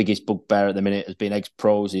our biggest bugbear at the minute, has been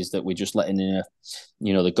ex-pros, is that we're just letting in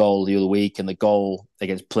the goal the other week and the goal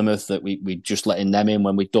against Plymouth, that we just letting them in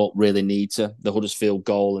when we don't really need to. The Huddersfield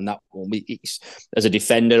goal and that one, as a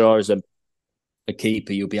defender or as a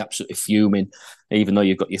keeper, you'll be absolutely fuming, even though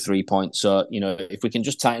you've got your 3 points. So if we can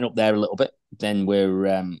just tighten up there a little bit, then we're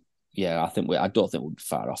I don't think we'll be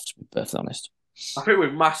far off, to be perfectly honest. I think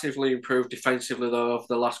we've massively improved defensively though over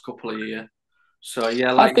the last couple of years. So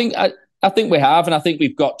yeah, I think we have, and I think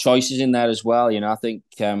we've got choices in there as well. I think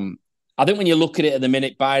when you look at it at the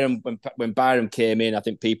minute, when Byram came in, I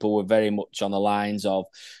think people were very much on the lines of,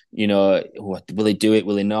 will he do it?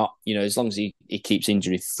 Will he not? As long as he keeps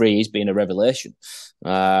injury free, he's been a revelation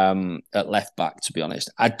at left back, to be honest.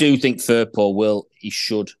 I do think he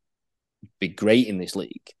should be great in this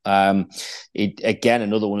league. Again,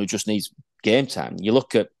 another one who just needs game time. You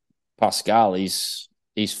look at Pascal, he's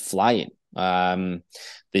flying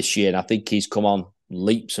this year, and I think he's come on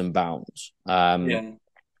leaps and bounds.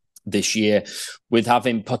 This year, with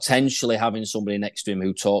potentially having somebody next to him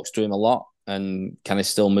who talks to him a lot and kind of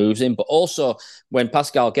still moves him. But also, when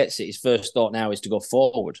Pascal gets it, his first thought now is to go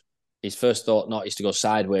forward. His first thought not is to go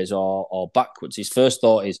sideways or backwards. His first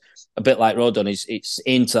thought is a bit like Rodon. It's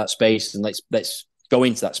into that space, and let's go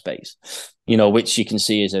into that space. Which you can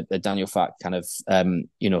see is a Daniel Farke kind of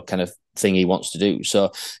thing he wants to do.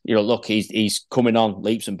 So, look, he's coming on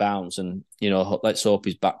leaps and bounds, and let's hope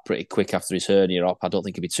he's back pretty quick after his hernia up. I don't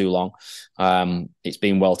think it'll be too long. It's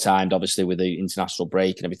been well timed, obviously, with the international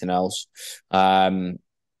break and everything else. But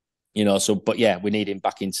yeah, we need him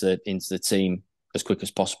back into the team as quick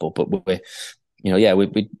as possible. But we're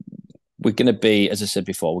going to be, as I said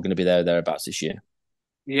before, we're going to be thereabouts this year.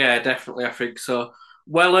 Yeah, definitely, I think so.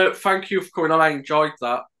 Well, thank you for coming on. I enjoyed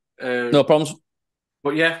that. No problems.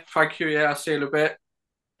 But yeah, thank you. Yeah, I'll see you in a bit.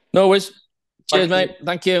 No worries. Cheers, Thank you. mate.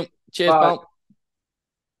 Thank you. Cheers, Bye. pal.